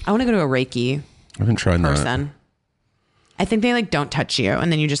 I want to go to a Reiki I haven't tried that. person. I think they like don't touch you,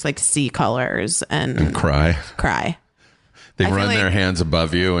 and then you just like see colors and Cry. cry. They I feel run like- their hands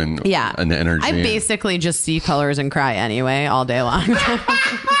above you and Yeah, an energy. I basically just see colors and cry anyway all day long.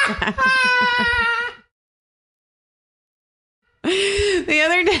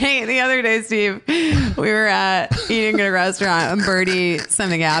 The other day, Steve, we were eating at a restaurant and Birdie,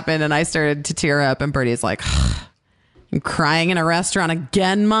 something happened and I started to tear up and Birdie's like, I'm crying in a restaurant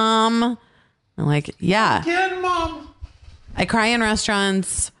again, Mom. I'm like, yeah. Again, Mom. I cry in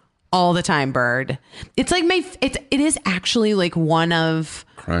restaurants all the time, Bird. It's like it is actually like one of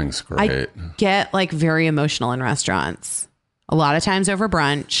Crying's I great. get like very emotional in restaurants. A lot of times over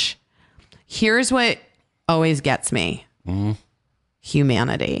brunch. Here's what always gets me.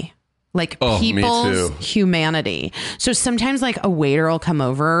 Humanity. Like Oh, me people's too. humanity. So sometimes like a waiter will come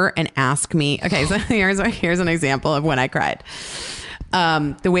over and ask me, okay, so here's an example of when I cried.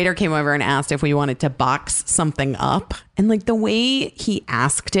 The waiter came over and asked if we wanted to box something up. And like the way he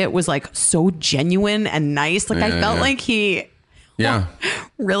asked it was like so genuine and nice. Like I Yeah, felt yeah. like he Yeah.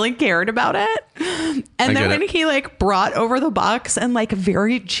 really cared about it. And then get when it. he like brought over the box and like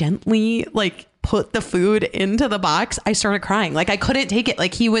very gently like put the food into the box, I started crying. Like I couldn't take it.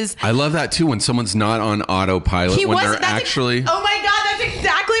 Like he was I love that too when someone's not on autopilot when they're actually. oh my God, that's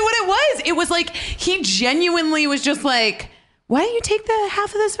exactly what it was. It was like he genuinely was just like, why don't you take the half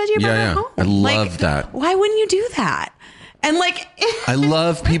of this veggie burger Yeah. home? I love Like, that. Why wouldn't you do that? And like I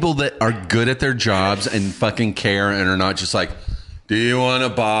love people that are good at their jobs and fucking care and are not just like, do you want a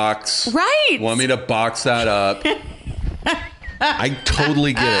box? Right. Want me to box that up? I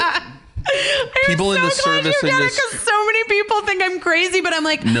totally get it. People in the service industry. industry. Because so many people think I'm crazy, but I'm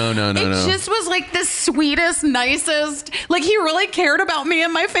like, No. It just was like the sweetest, nicest. Like he really cared about me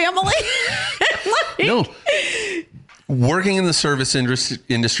and my family. Like, No. Working in the service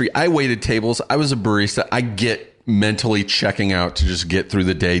industry, I waited tables. I was a barista. I get mentally checking out to just get through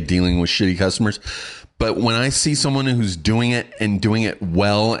the day dealing with shitty customers. But when I see someone who's doing it and doing it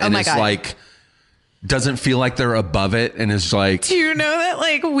well and my is God. like, doesn't feel like they're above it and is like, Do you know that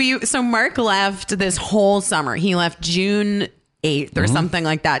like so Mark left this whole summer. He left June 8th or something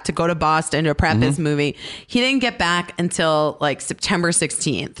like that to go to Boston to prep his movie. He didn't get back until like September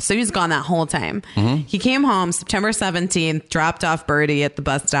 16th. So he was gone that whole time. He came home September 17th, dropped off Birdie at the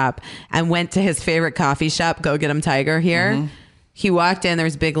bus stop and went to his favorite coffee shop, Go Get 'em Tiger here. He walked in, there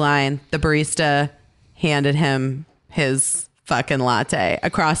was a big line. The barista handed him his fucking latte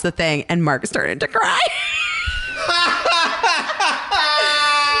across the thing and Mark started to cry.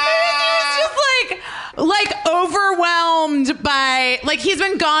 Like he's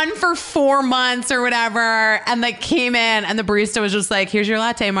been gone for 4 months or whatever, and like came in, and the barista was just like, "Here's your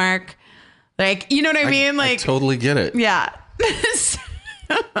latte, Mark." Like, you know what I mean? I Like, totally get it. yeah.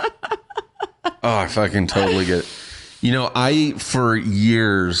 Oh, I fucking totally get it. You know, for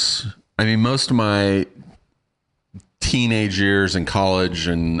years, I mean, most of my teenage years and college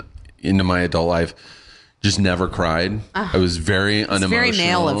and into my adult life, just never cried. I was very unemotional. Very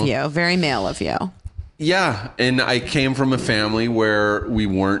male of you. Very male of you. Yeah. And I came from a family where we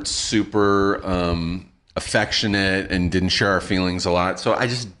weren't super affectionate and didn't share our feelings a lot. So I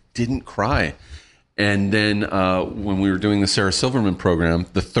just didn't cry. And then when we were doing the Sarah Silverman program,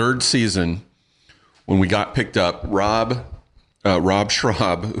 the third season, when we got picked up, Rob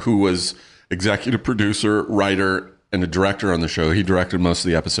Schraub, who was executive producer, writer, and a director on the show, he directed most of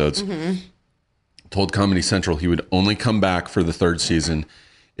the episodes, told Comedy Central he would only come back for the third season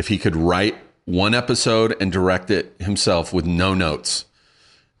if he could write one episode and direct it himself with no notes.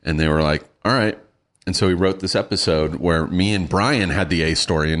 And they were like, all right. And so he wrote this episode where me and Brian had the A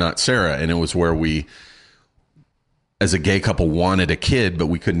story and not Sarah. And it was where we, as a gay couple, wanted a kid, but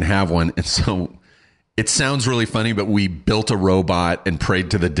we couldn't have one. And so it sounds really funny, but we built a robot and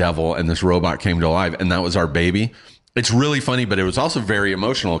prayed to the devil, and this robot came to life, and that was our baby. It's really funny, but it was also very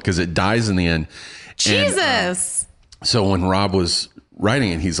emotional because it dies in the end. Jesus. And, so when Rob was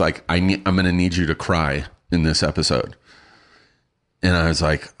writing it, he's like, I'm going to need you to cry in this episode. And I was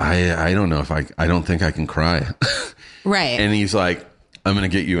like, I don't know if I don't think I can cry. Right. And he's like, I'm going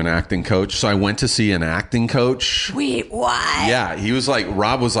to get you an acting coach. So I went to see an acting coach. Wait, what? Yeah. He was like,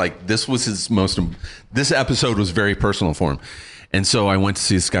 Rob was like, this episode was very personal for him. And so I went to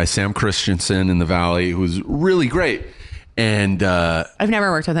see this guy, Sam Christensen in the Valley, who was really great. And I've never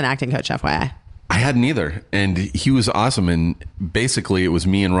worked with an acting coach, FYI. I hadn't either. And he was awesome. And basically it was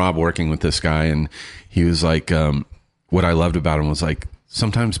me and Rob working with this guy. And he was like, what I loved about him was like,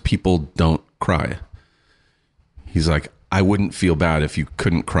 sometimes people don't cry. He's like, I wouldn't feel bad if you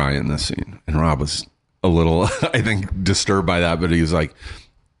couldn't cry in this scene. And Rob was a little, I think, disturbed by that. But he's like,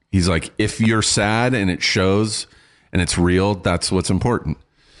 if you're sad and it shows and it's real, that's what's important.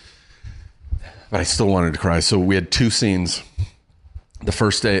 But I still wanted to cry. So we had 2 scenes. The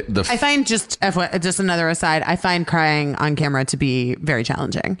first day, I find just another aside, I find crying on camera to be very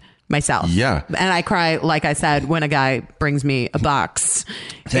challenging myself. Yeah. And I cry, like I said, when a guy brings me a box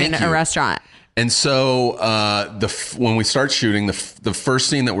in a restaurant. And so when we start shooting, the first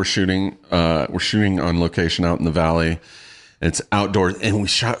scene that we're shooting on location out in the Valley. It's outdoors, and we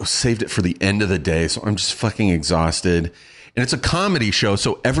saved it for the end of the day. So I'm just fucking exhausted. And it's a comedy show,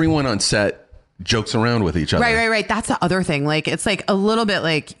 so everyone on set jokes around with each other. Right. That's the other thing. Like, it's like a little bit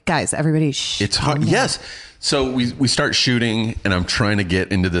like, guys, everybody shh. It's hard. Yes. So we start shooting, and I'm trying to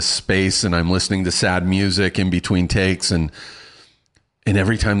get into this space, and I'm listening to sad music in between takes, and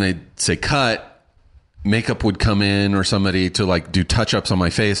every time they say cut, makeup would come in or somebody to like do touch-ups on my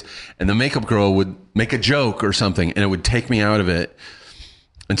face, and the makeup girl would make a joke or something, and it would take me out of it.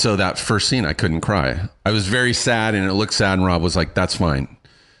 And so that first scene, I couldn't cry. I was very sad, and it looked sad, and Rob was like, that's fine.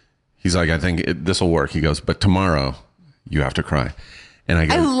 He's like, I think this will work. He goes, but tomorrow you have to cry. And I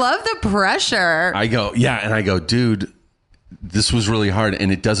go, I love the pressure. I go, yeah. And I go, dude, this was really hard.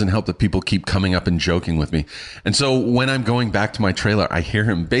 And it doesn't help that people keep coming up and joking with me. And so when I'm going back to my trailer, I hear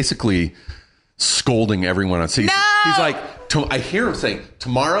him basically scolding everyone on set. No! He's like, I hear him saying,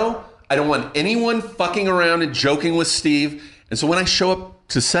 tomorrow, I don't want anyone fucking around and joking with Steve. And so when I show up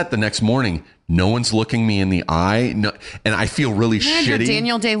to set the next morning, no one's looking me in the eye. No, and I feel really shitty. You're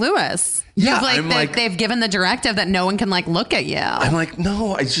Daniel Day-Lewis. Yeah, they've given the directive that no one can like look at you. I'm like,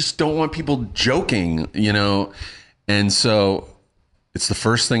 no, I just don't want people joking, you know? And so it's the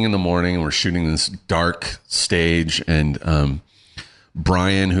first thing in the morning, and we're shooting this dark stage. And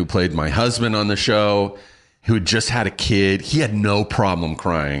Brian, who played my husband on the show, who had just had a kid, he had no problem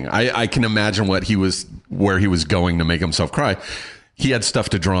crying. I can imagine where he was going to make himself cry. He had stuff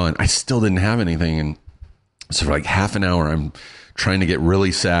to draw on. I still didn't have anything. And so for like half an hour, I'm trying to get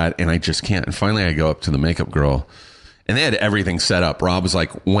really sad, and I just can't. And finally I go up to the makeup girl, and they had everything set up. Rob was like,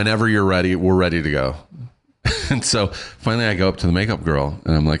 whenever you're ready, we're ready to go. And so finally I go up to the makeup girl,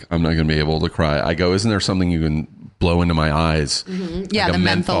 and I'm like, I'm not going to be able to cry. I go, isn't there something you can blow into my eyes? Mm-hmm. Yeah, like the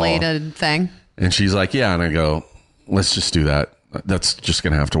mentholated thing. And she's like, yeah. And I go, let's just do that. That's just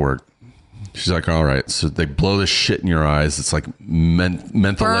going to have to work. She's like, all right. So they blow this shit in your eyes. It's like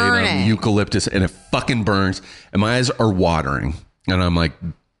mentholatum, burning. Eucalyptus, and it fucking burns. And my eyes are watering. And I'm like,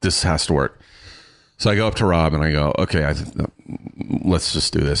 this has to work. So I go up to Rob and I go, okay, let's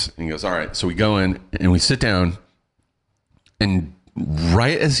just do this. And he goes, all right. So we go in and we sit down. And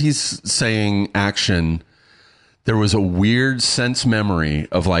right as he's saying action, there was a weird sense memory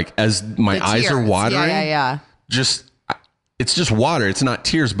of like, as my The eyes are tears. watering, Yeah. it's just water. It's not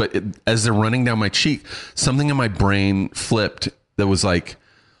tears, but as they're running down my cheek, something in my brain flipped that was like,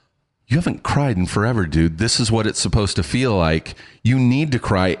 you haven't cried in forever, dude. This is what it's supposed to feel like. You need to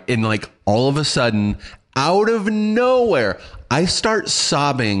cry. And like all of a sudden, out of nowhere, I start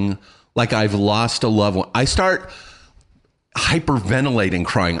sobbing like I've lost a loved one. I start hyperventilating,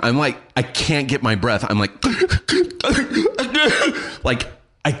 crying. I'm like, I can't get my breath. I'm like, like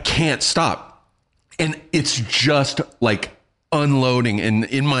I can't stop. And it's just like unloading and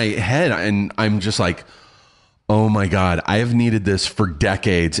in my head. And I'm just like, oh my God, I have needed this for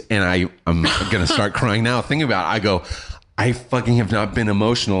decades. And I'm going to start crying now. Thinking about it, I fucking have not been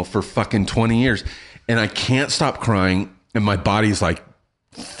emotional for fucking 20 years. And I can't stop crying. And my body's like,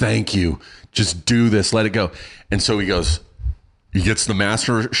 thank you. Just do this. Let it go. And so he gets the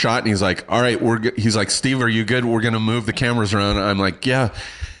master shot and he's like, all right, he's like, Steve, are you good? We're going to move the cameras around. I'm like, yeah.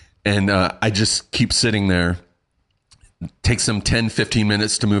 And I just keep sitting there. Takes them 10, 15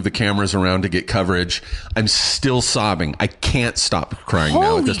 minutes to move the cameras around to get coverage. I'm still sobbing. I can't stop crying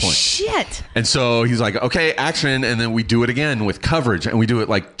now at this point. Holy shit. And so he's like, okay, action. And then we do it again with coverage. And we do it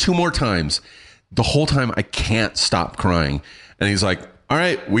like 2 more times. The whole time I can't stop crying. And he's like, all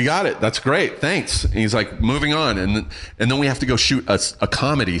right, we got it. That's great. Thanks. And he's like, moving on. And then we have to go shoot a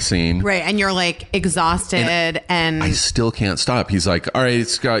comedy scene. Right. And you're like exhausted and I still can't stop. He's like, all right,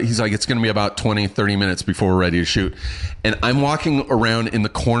 it's going to be about 20, 30 minutes before we're ready to shoot. And I'm walking around in the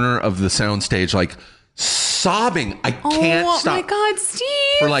corner of the soundstage, like sobbing. I can't stop. Oh my God, Steve.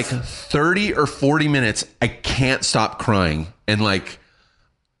 For like 30 or 40 minutes, I can't stop crying. And like,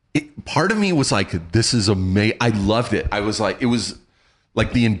 part of me was like, this is amazing. I loved it. I was like, it was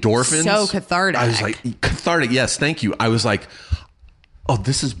like the endorphins. So cathartic. I was like, cathartic. Yes. Thank you. I was like, oh,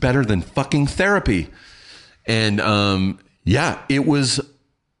 this is better than fucking therapy. And, yeah,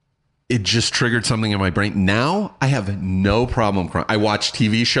 it just triggered something in my brain. Now I have no problem crying. I watch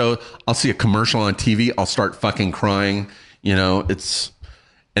TV shows. I'll see a commercial on TV. I'll start fucking crying. You know,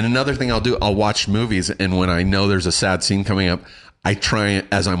 and another thing I'll do, I'll watch movies. And when I know there's a sad scene coming up, I try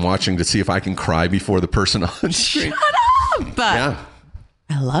as I'm watching to see if I can cry before the person on screen. Shut up. Yeah.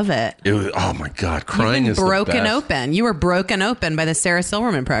 I love it. It was, oh my God. Crying is broken the best. open. You were broken open by the Sarah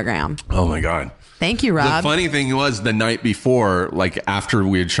Silverman program. Oh my God. Thank you, Rob. The funny thing was the night before, like after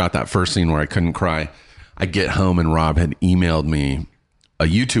we had shot that first scene where I couldn't cry, I get home and Rob had emailed me a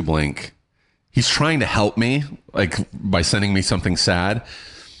YouTube link. He's trying to help me, like by sending me something sad.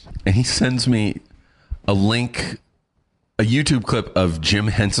 And he sends me a link, a YouTube clip of Jim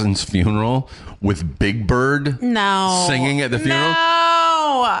Henson's funeral with Big Bird singing at the funeral. No.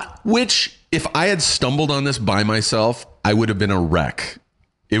 Which, if I had stumbled on this by myself, I would have been a wreck.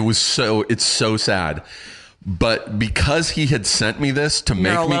 It's so sad. But because he had sent me this to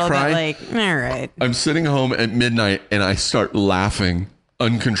make me cry, like, all right. I'm sitting home at midnight and I start laughing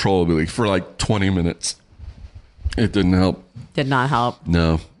uncontrollably for like 20 minutes. It didn't help. Did not help.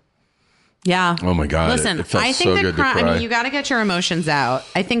 No. Yeah. Oh my God. Listen, it felt I think so that good to cry. I mean, you got to get your emotions out.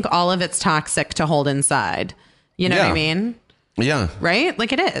 I think all of it's toxic to hold inside. You know what I mean? Yeah. Right?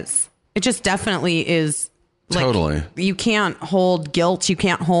 Like it is. It just definitely is. Like, Totally. You can't hold guilt. You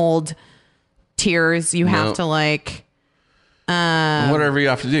can't hold tears. You have to like. Whatever you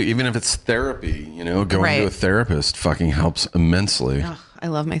have to do, even if it's therapy, you know, going to a therapist fucking helps immensely. Ugh, I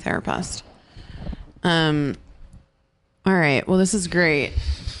love my therapist. All right. Well, this is great.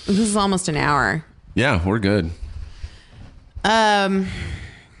 This is almost an hour. Yeah, we're good. I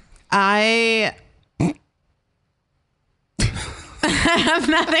have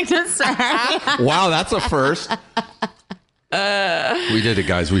nothing to say. Wow, that's a first. We did it,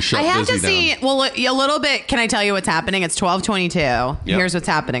 guys. We shut I have Busy to see. down. Well, a little bit. Can I tell you what's happening? It's 12:22. Yep. Here's what's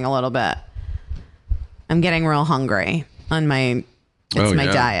happening. A little bit. I'm getting real hungry on my. It's my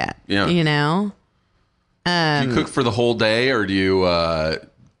diet. Yeah. You know. Do you cook for the whole day, or do you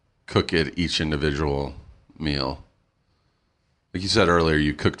cook at each individual meal? Like you said earlier,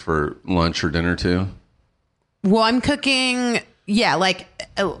 you cooked for lunch or dinner too. Well, I'm cooking. Yeah, like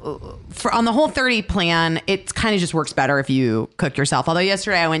for on the Whole30 plan, it kind of just works better if you cook yourself. Although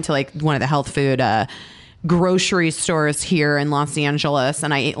yesterday I went to like one of the health food grocery stores here in Los Angeles,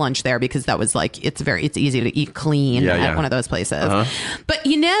 and I ate lunch there because that was like it's easy to eat clean at one of those places. But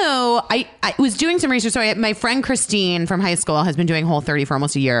you know, I was doing some research. So my friend Christine from high school has been doing Whole30 for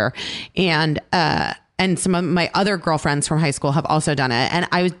almost a year, and and some of my other girlfriends from high school have also done it. And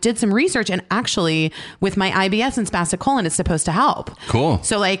I did some research, and actually with my IBS and spastic colon, it's supposed to help. Cool.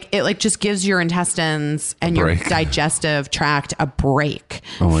 So like it like just gives your intestines and your break. digestive tract a break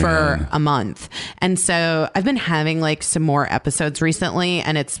my for God. a month. And so I've been having like some more episodes recently,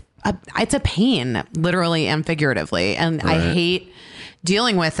 and it's a pain, literally and figuratively. And I hate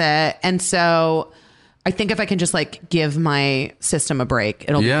dealing with it. And so I think if I can just like give my system a break,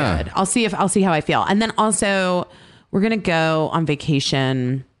 it'll be good. I'll see how I feel. And then also we're going to go on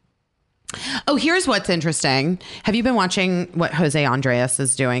vacation. Oh, here's what's interesting. Have you been watching what Jose Andres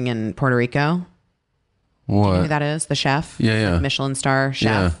is doing in Puerto Rico? You know who What? that is? The chef? Yeah. Like Michelin star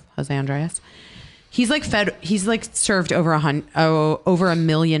chef, Yeah. Jose Andres. He's like served over a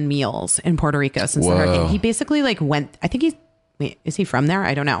million meals in Puerto Rico since the hurricane. He basically like went, I think is he from there?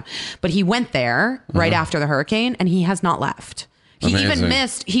 I don't know. But he went there right after the hurricane, and he has not left. He even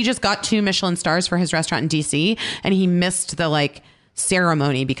he just got 2 Michelin stars for his restaurant in DC, and he missed the like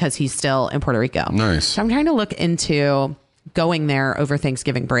ceremony because he's still in Puerto Rico. Nice. So I'm trying to look into going there over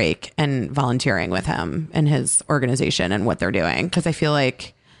Thanksgiving break and volunteering with him and his organization and what they're doing, because I feel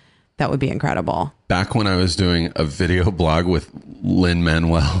like that would be incredible. Back when I was doing a video blog with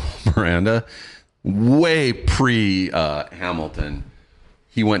Lin-Manuel Miranda, way pre Hamilton,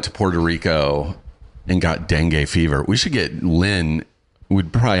 he went to Puerto Rico and got dengue fever. We should get Lin.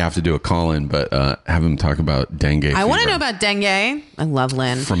 We'd probably have to do a call in, but have him talk about dengue fever. I want to know about dengue. I love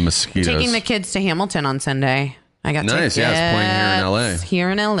Lynn. From mosquitoes. Taking the kids to Hamilton on Sunday. I got Nice, tickets. yeah, it's playing here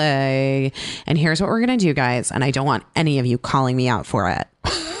in LA. Here in LA. And here's what we're going to do, guys. And I don't want any of you calling me out for it.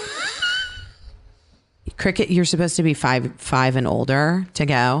 Cricket, you're supposed to be five and older to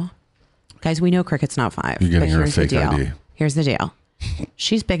go. Guys, we know Cricket's not 5. You're giving but her a here's the fake deal. ID. Here's the deal.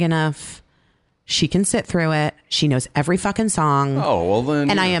 She's big enough. She can sit through it. She knows every fucking song. Oh, well then.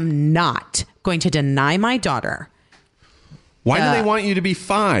 And I am not going to deny my daughter. Why do they want you to be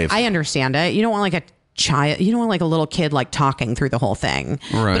 5? I understand it. You don't want like a child. You don't want like a little kid like talking through the whole thing.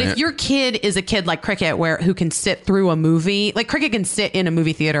 Right. But if your kid is a kid like Cricket, who can sit through a movie, like Cricket can sit in a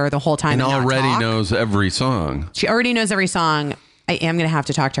movie theater the whole time and not already talk. knows every song. She already knows every song. I am going to have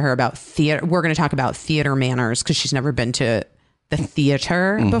to talk to her about theater. We're going to talk about theater manners because she's never been to the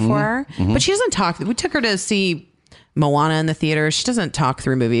theater before. But she doesn't talk. We took her to see Moana in the theater. She doesn't talk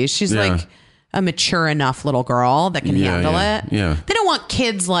through movies. She's like a mature enough little girl that can handle it. Yeah. They don't want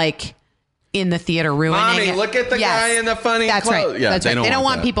kids like in the theater ruining Mommy, it. look at the guy in the funny That's clothes. right. Yeah, That's right. They don't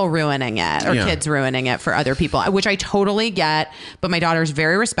want that. people ruining it or kids ruining it for other people, which I totally get. But my daughter's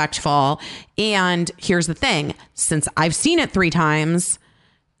very respectful. And here's the thing. Since I've seen it 3 times,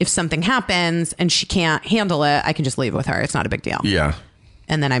 if something happens and she can't handle it, I can just leave with her. It's not a big deal. Yeah.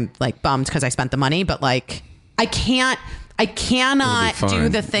 And then I'm like bummed because I spent the money, but like I cannot It'll be do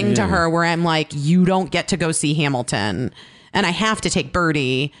fine. the thing to her where I'm like, you don't get to go see Hamilton. And I have to take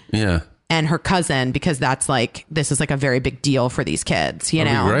Birdie Yeah. and her cousin because that's like, this is like a very big deal for these kids, you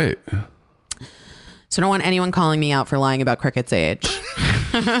know? Great. So I don't want anyone calling me out for lying about Cricket's age.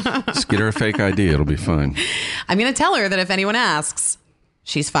 Just get her a fake ID. It'll be fine. I'm going to tell her that if anyone asks,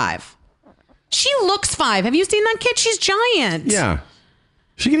 she's 5. She looks 5. Have you seen that kid? She's giant. Yeah.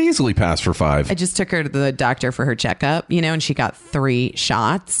 She can easily pass for 5. I just took her to the doctor for her checkup, and she got 3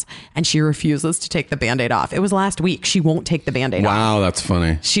 shots and she refuses to take the Band-Aid off. It was last week. She won't take the Band-Aid off. Wow, that's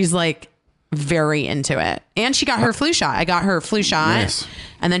funny. She's like very into it. And she got her flu shot. I got her flu shot. Nice.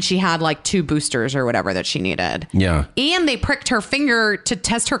 And then she had like 2 boosters or whatever that she needed. Yeah. And they pricked her finger to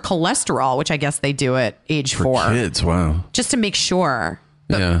test her cholesterol, which I guess they do at age 4. Kids, wow. Just to make sure.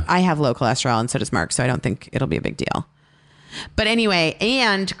 But Yeah. I have low cholesterol and so does Mark, so I don't think it'll be a big deal. But anyway,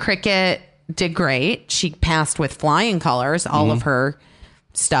 and Cricket did great. She passed with flying colors, all of her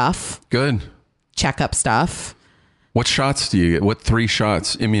stuff, Good. checkup stuff. What shots do you get? What 3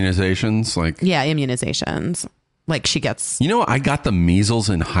 shots? Immunizations? Like, Yeah, immunizations. Like she gets. I got the measles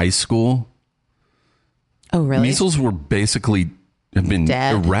in high school. Oh, really? Measles were basically have been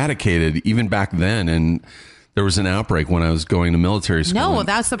Dead. eradicated even back then, and there was an outbreak when I was going to military school. No, in-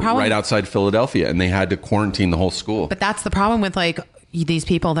 that's the problem. Right outside Philadelphia, and they had to quarantine the whole school. But that's the problem with like these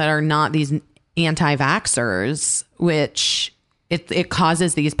people that are not these anti-vaxxers, which it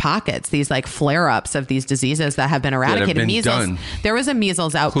causes these pockets, these like flare-ups of these diseases that have been eradicated. been Measles. done. There was a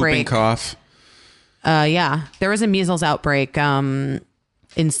measles Whooping outbreak. cough. Yeah, there was a measles outbreak in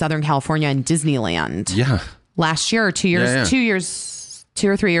Southern California in Disneyland Yeah. last year or 2 years, Yeah. 2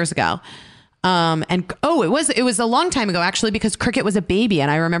 or 3 years ago. It was a long time ago actually, because Cricket was a baby,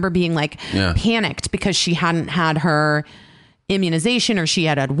 and I remember being like panicked because she hadn't had her immunization, or she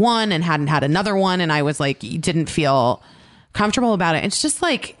had one and hadn't had another one, and I was like, didn't feel comfortable about it. It's just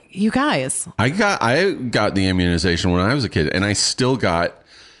like, you guys. I got the immunization when I was a kid, and I still got.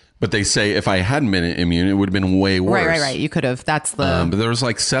 But they say if I hadn't been immune, it would have been way worse. Right. You could have. That's the. But there was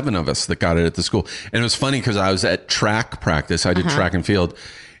like 7 of us that got it at the school, and it was funny because I was at track practice. I did track and field,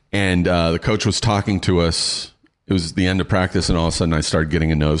 and the coach was talking to us. It was the end of practice, and all of a sudden I started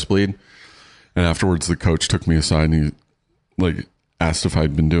getting a nosebleed. And afterwards, the coach took me aside and he like asked if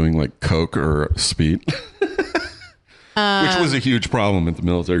I'd been doing like coke or speed, which was a huge problem at the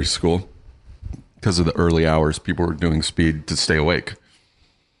military school because of the early hours. People were doing speed to stay awake.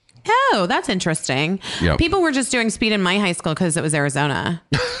 Oh, that's interesting. Yep. People were just doing speed in my high school because it was Arizona.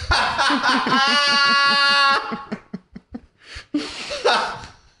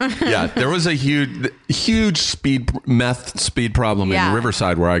 Yeah, there was a huge meth speed problem in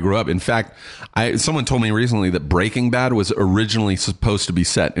Riverside where I grew up. In fact, someone told me recently that Breaking Bad was originally supposed to be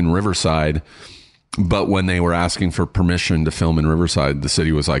set in Riverside, but when they were asking for permission to film in Riverside, the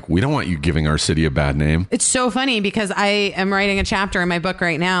city was like, we don't want you giving our city a bad name. It's so funny because I am writing a chapter in my book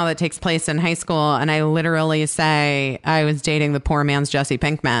right now that takes place in high school, and I literally say I was dating the poor man's Jesse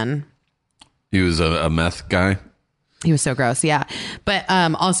Pinkman. He was a meth guy? He was so gross, yeah. But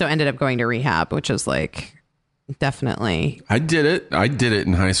also ended up going to rehab, which is like definitely. I did it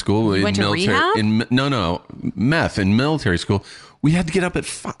in high school. You went to rehab? No, meth in military school. We had to get up at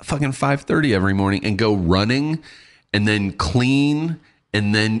fucking 5:30 every morning and go running, and then clean,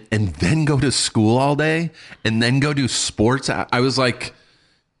 and then go to school all day, and then go do sports. I was like,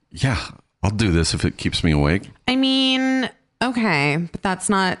 yeah, I'll do this if it keeps me awake. I mean, okay, but that's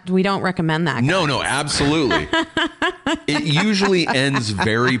not. We don't recommend that. No, absolutely. It usually ends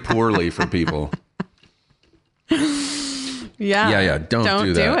very poorly for people. Yeah. Don't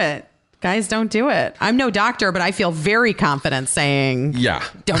do that. Do it. Guys, don't do it. I'm no doctor, but I feel very confident saying,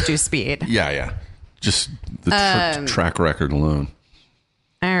 don't do speed. Yeah. Just the track record alone.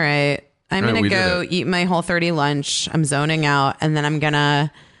 All right. I'm going to go eat my Whole30 lunch. I'm zoning out. And then I'm going to,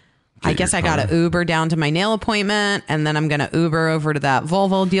 I guess I got to Uber down to my nail appointment. And then I'm going to Uber over to that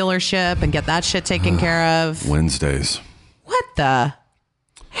Volvo dealership and get that shit taken care of. Wednesdays. What the?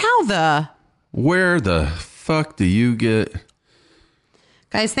 How the? Where the fuck do you get...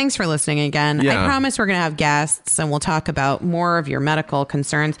 Guys, thanks for listening again. Yeah. I promise we're going to have guests and we'll talk about more of your medical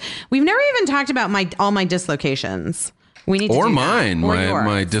concerns. We've never even talked about all my dislocations. We need to do mine. That.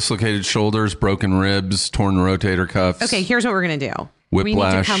 My dislocated shoulders, broken ribs, torn rotator cuffs. Okay, here's what we're going to do. Whiplash. We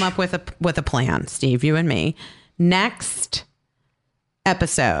need to come up with a plan, Steve, you and me. Next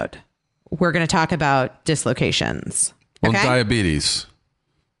episode, we're going to talk about dislocations. Well, okay? diabetes.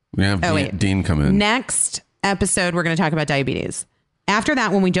 We have Dean come in. Next episode, we're going to talk about diabetes. After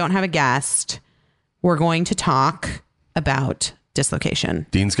that, when we don't have a guest, we're going to talk about dislocation.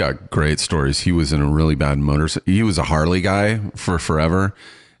 Dean's got great stories. He was in a really bad he was a Harley guy for forever.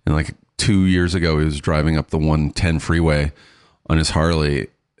 And like 2 years ago, he was driving up the 110 freeway on his Harley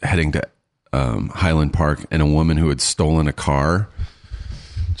heading to Highland Park. And a woman who had stolen a car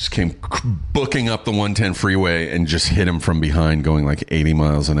just came booking up the 110 freeway and just hit him from behind going like 80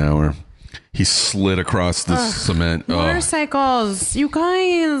 miles an hour. He slid across the cement. Motorcycles, you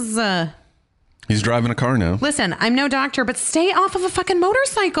guys. He's driving a car now. Listen, I'm no doctor, but stay off of a fucking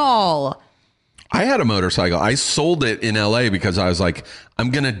motorcycle. I had a motorcycle. I sold it in LA because I was like, I'm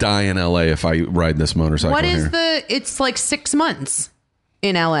going to die in LA if I ride this motorcycle. What is here. It's like 6 months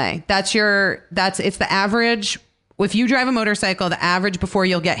in LA. It's the average. If you drive a motorcycle, the average before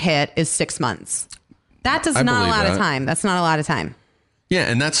you'll get hit is 6 months. That's not a lot of time. That's not a lot of time. Yeah,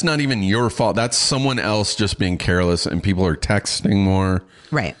 and that's not even your fault. That's someone else just being careless, and people are texting more.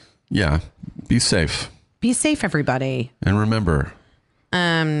 Right. Yeah. Be safe. Be safe, everybody. And remember,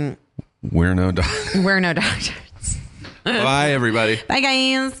 we're no doctors. We're no doctors. Bye, everybody. Bye,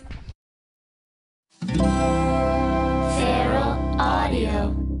 guys. Feral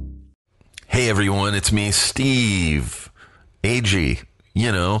Audio. Hey, everyone. It's me, Steve. AG.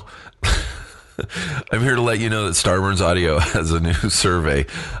 You know. I'm here to let you know that Starburns Audio has a new survey.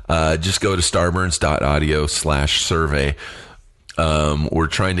 Just go to starburns.audio/survey. We're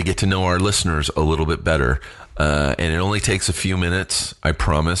trying to get to know our listeners a little bit better. And it only takes a few minutes, I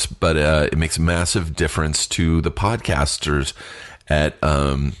promise, but it makes a massive difference to the podcasters at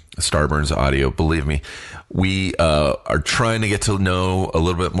Starburns Audio. Believe me, we are trying to get to know a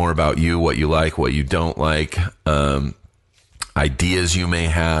little bit more about you, what you like, what you don't like, ideas you may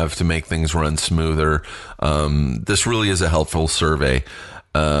have to make things run smoother. This really is a helpful survey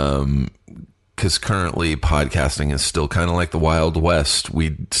because currently podcasting is still kind of like the Wild West.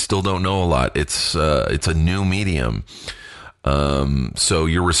 We still don't know a lot. It's a new medium. So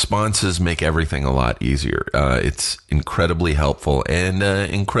your responses make everything a lot easier. It's incredibly helpful and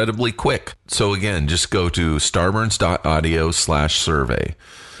incredibly quick. So again, just go to starburns.audio/survey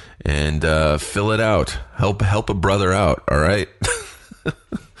and fill it out. Help a brother out. All right.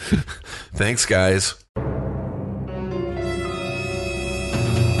 Thanks, guys.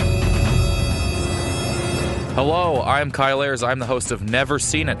 Hello, I'm Kyle Ayers. I'm the host of Never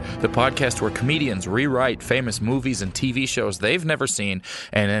Seen It, the podcast where comedians rewrite famous movies and TV shows they've never seen,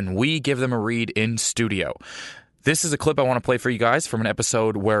 and then we give them a read in studio. This is a clip I want to play for you guys from an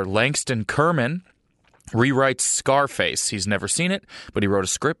episode where Langston Kerman rewrites Scarface. He's never seen it, but he wrote a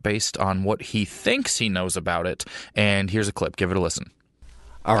script based on what he thinks he knows about it. And here's a clip. Give it a listen.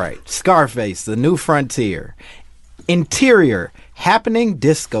 All right, Scarface, The New Frontier. Interior, happening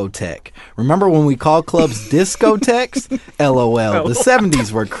discotheque. Remember when we called clubs discotheques? LOL. The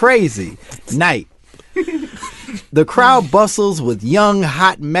 70s were crazy. Night. The crowd bustles with young,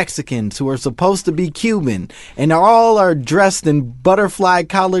 hot Mexicans who are supposed to be Cuban, and all are dressed in butterfly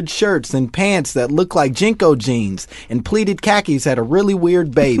collared shirts and pants that look like Jinko jeans, and pleated khakis had a really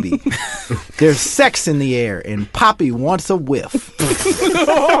weird baby. There's sex in the air, and Poppy wants a whiff.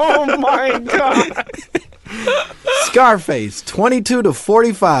 Oh my God. Scarface, 22 to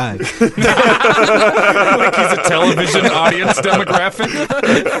 45. Like he's a television audience demographic.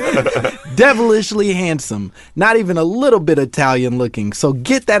 Devilishly handsome, not even a little bit Italian looking, so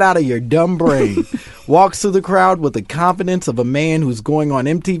get that out of your dumb brain. Walks through the crowd with the confidence of a man who's going on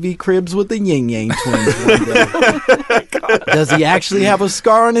MTV Cribs with the Yin Yang Twins one day. Does he actually have a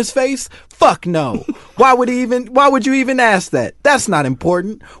scar on his face? Fuck no. Why would you even ask that? That's not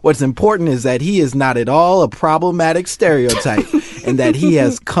important. What's important is that he is not at all a problematic stereotype and that he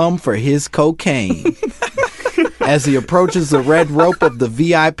has come for his cocaine. As he approaches the red rope of the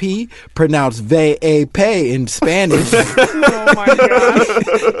VIP, pronounced VIP in Spanish, Oh my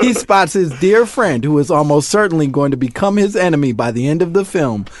God. he spots his dear friend who is almost certainly going to become his enemy by the end of the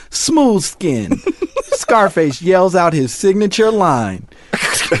film, Smooth Skin. Scarface yells out his signature line.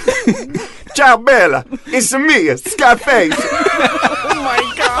 Ciao, Bella. It's me, Scarface.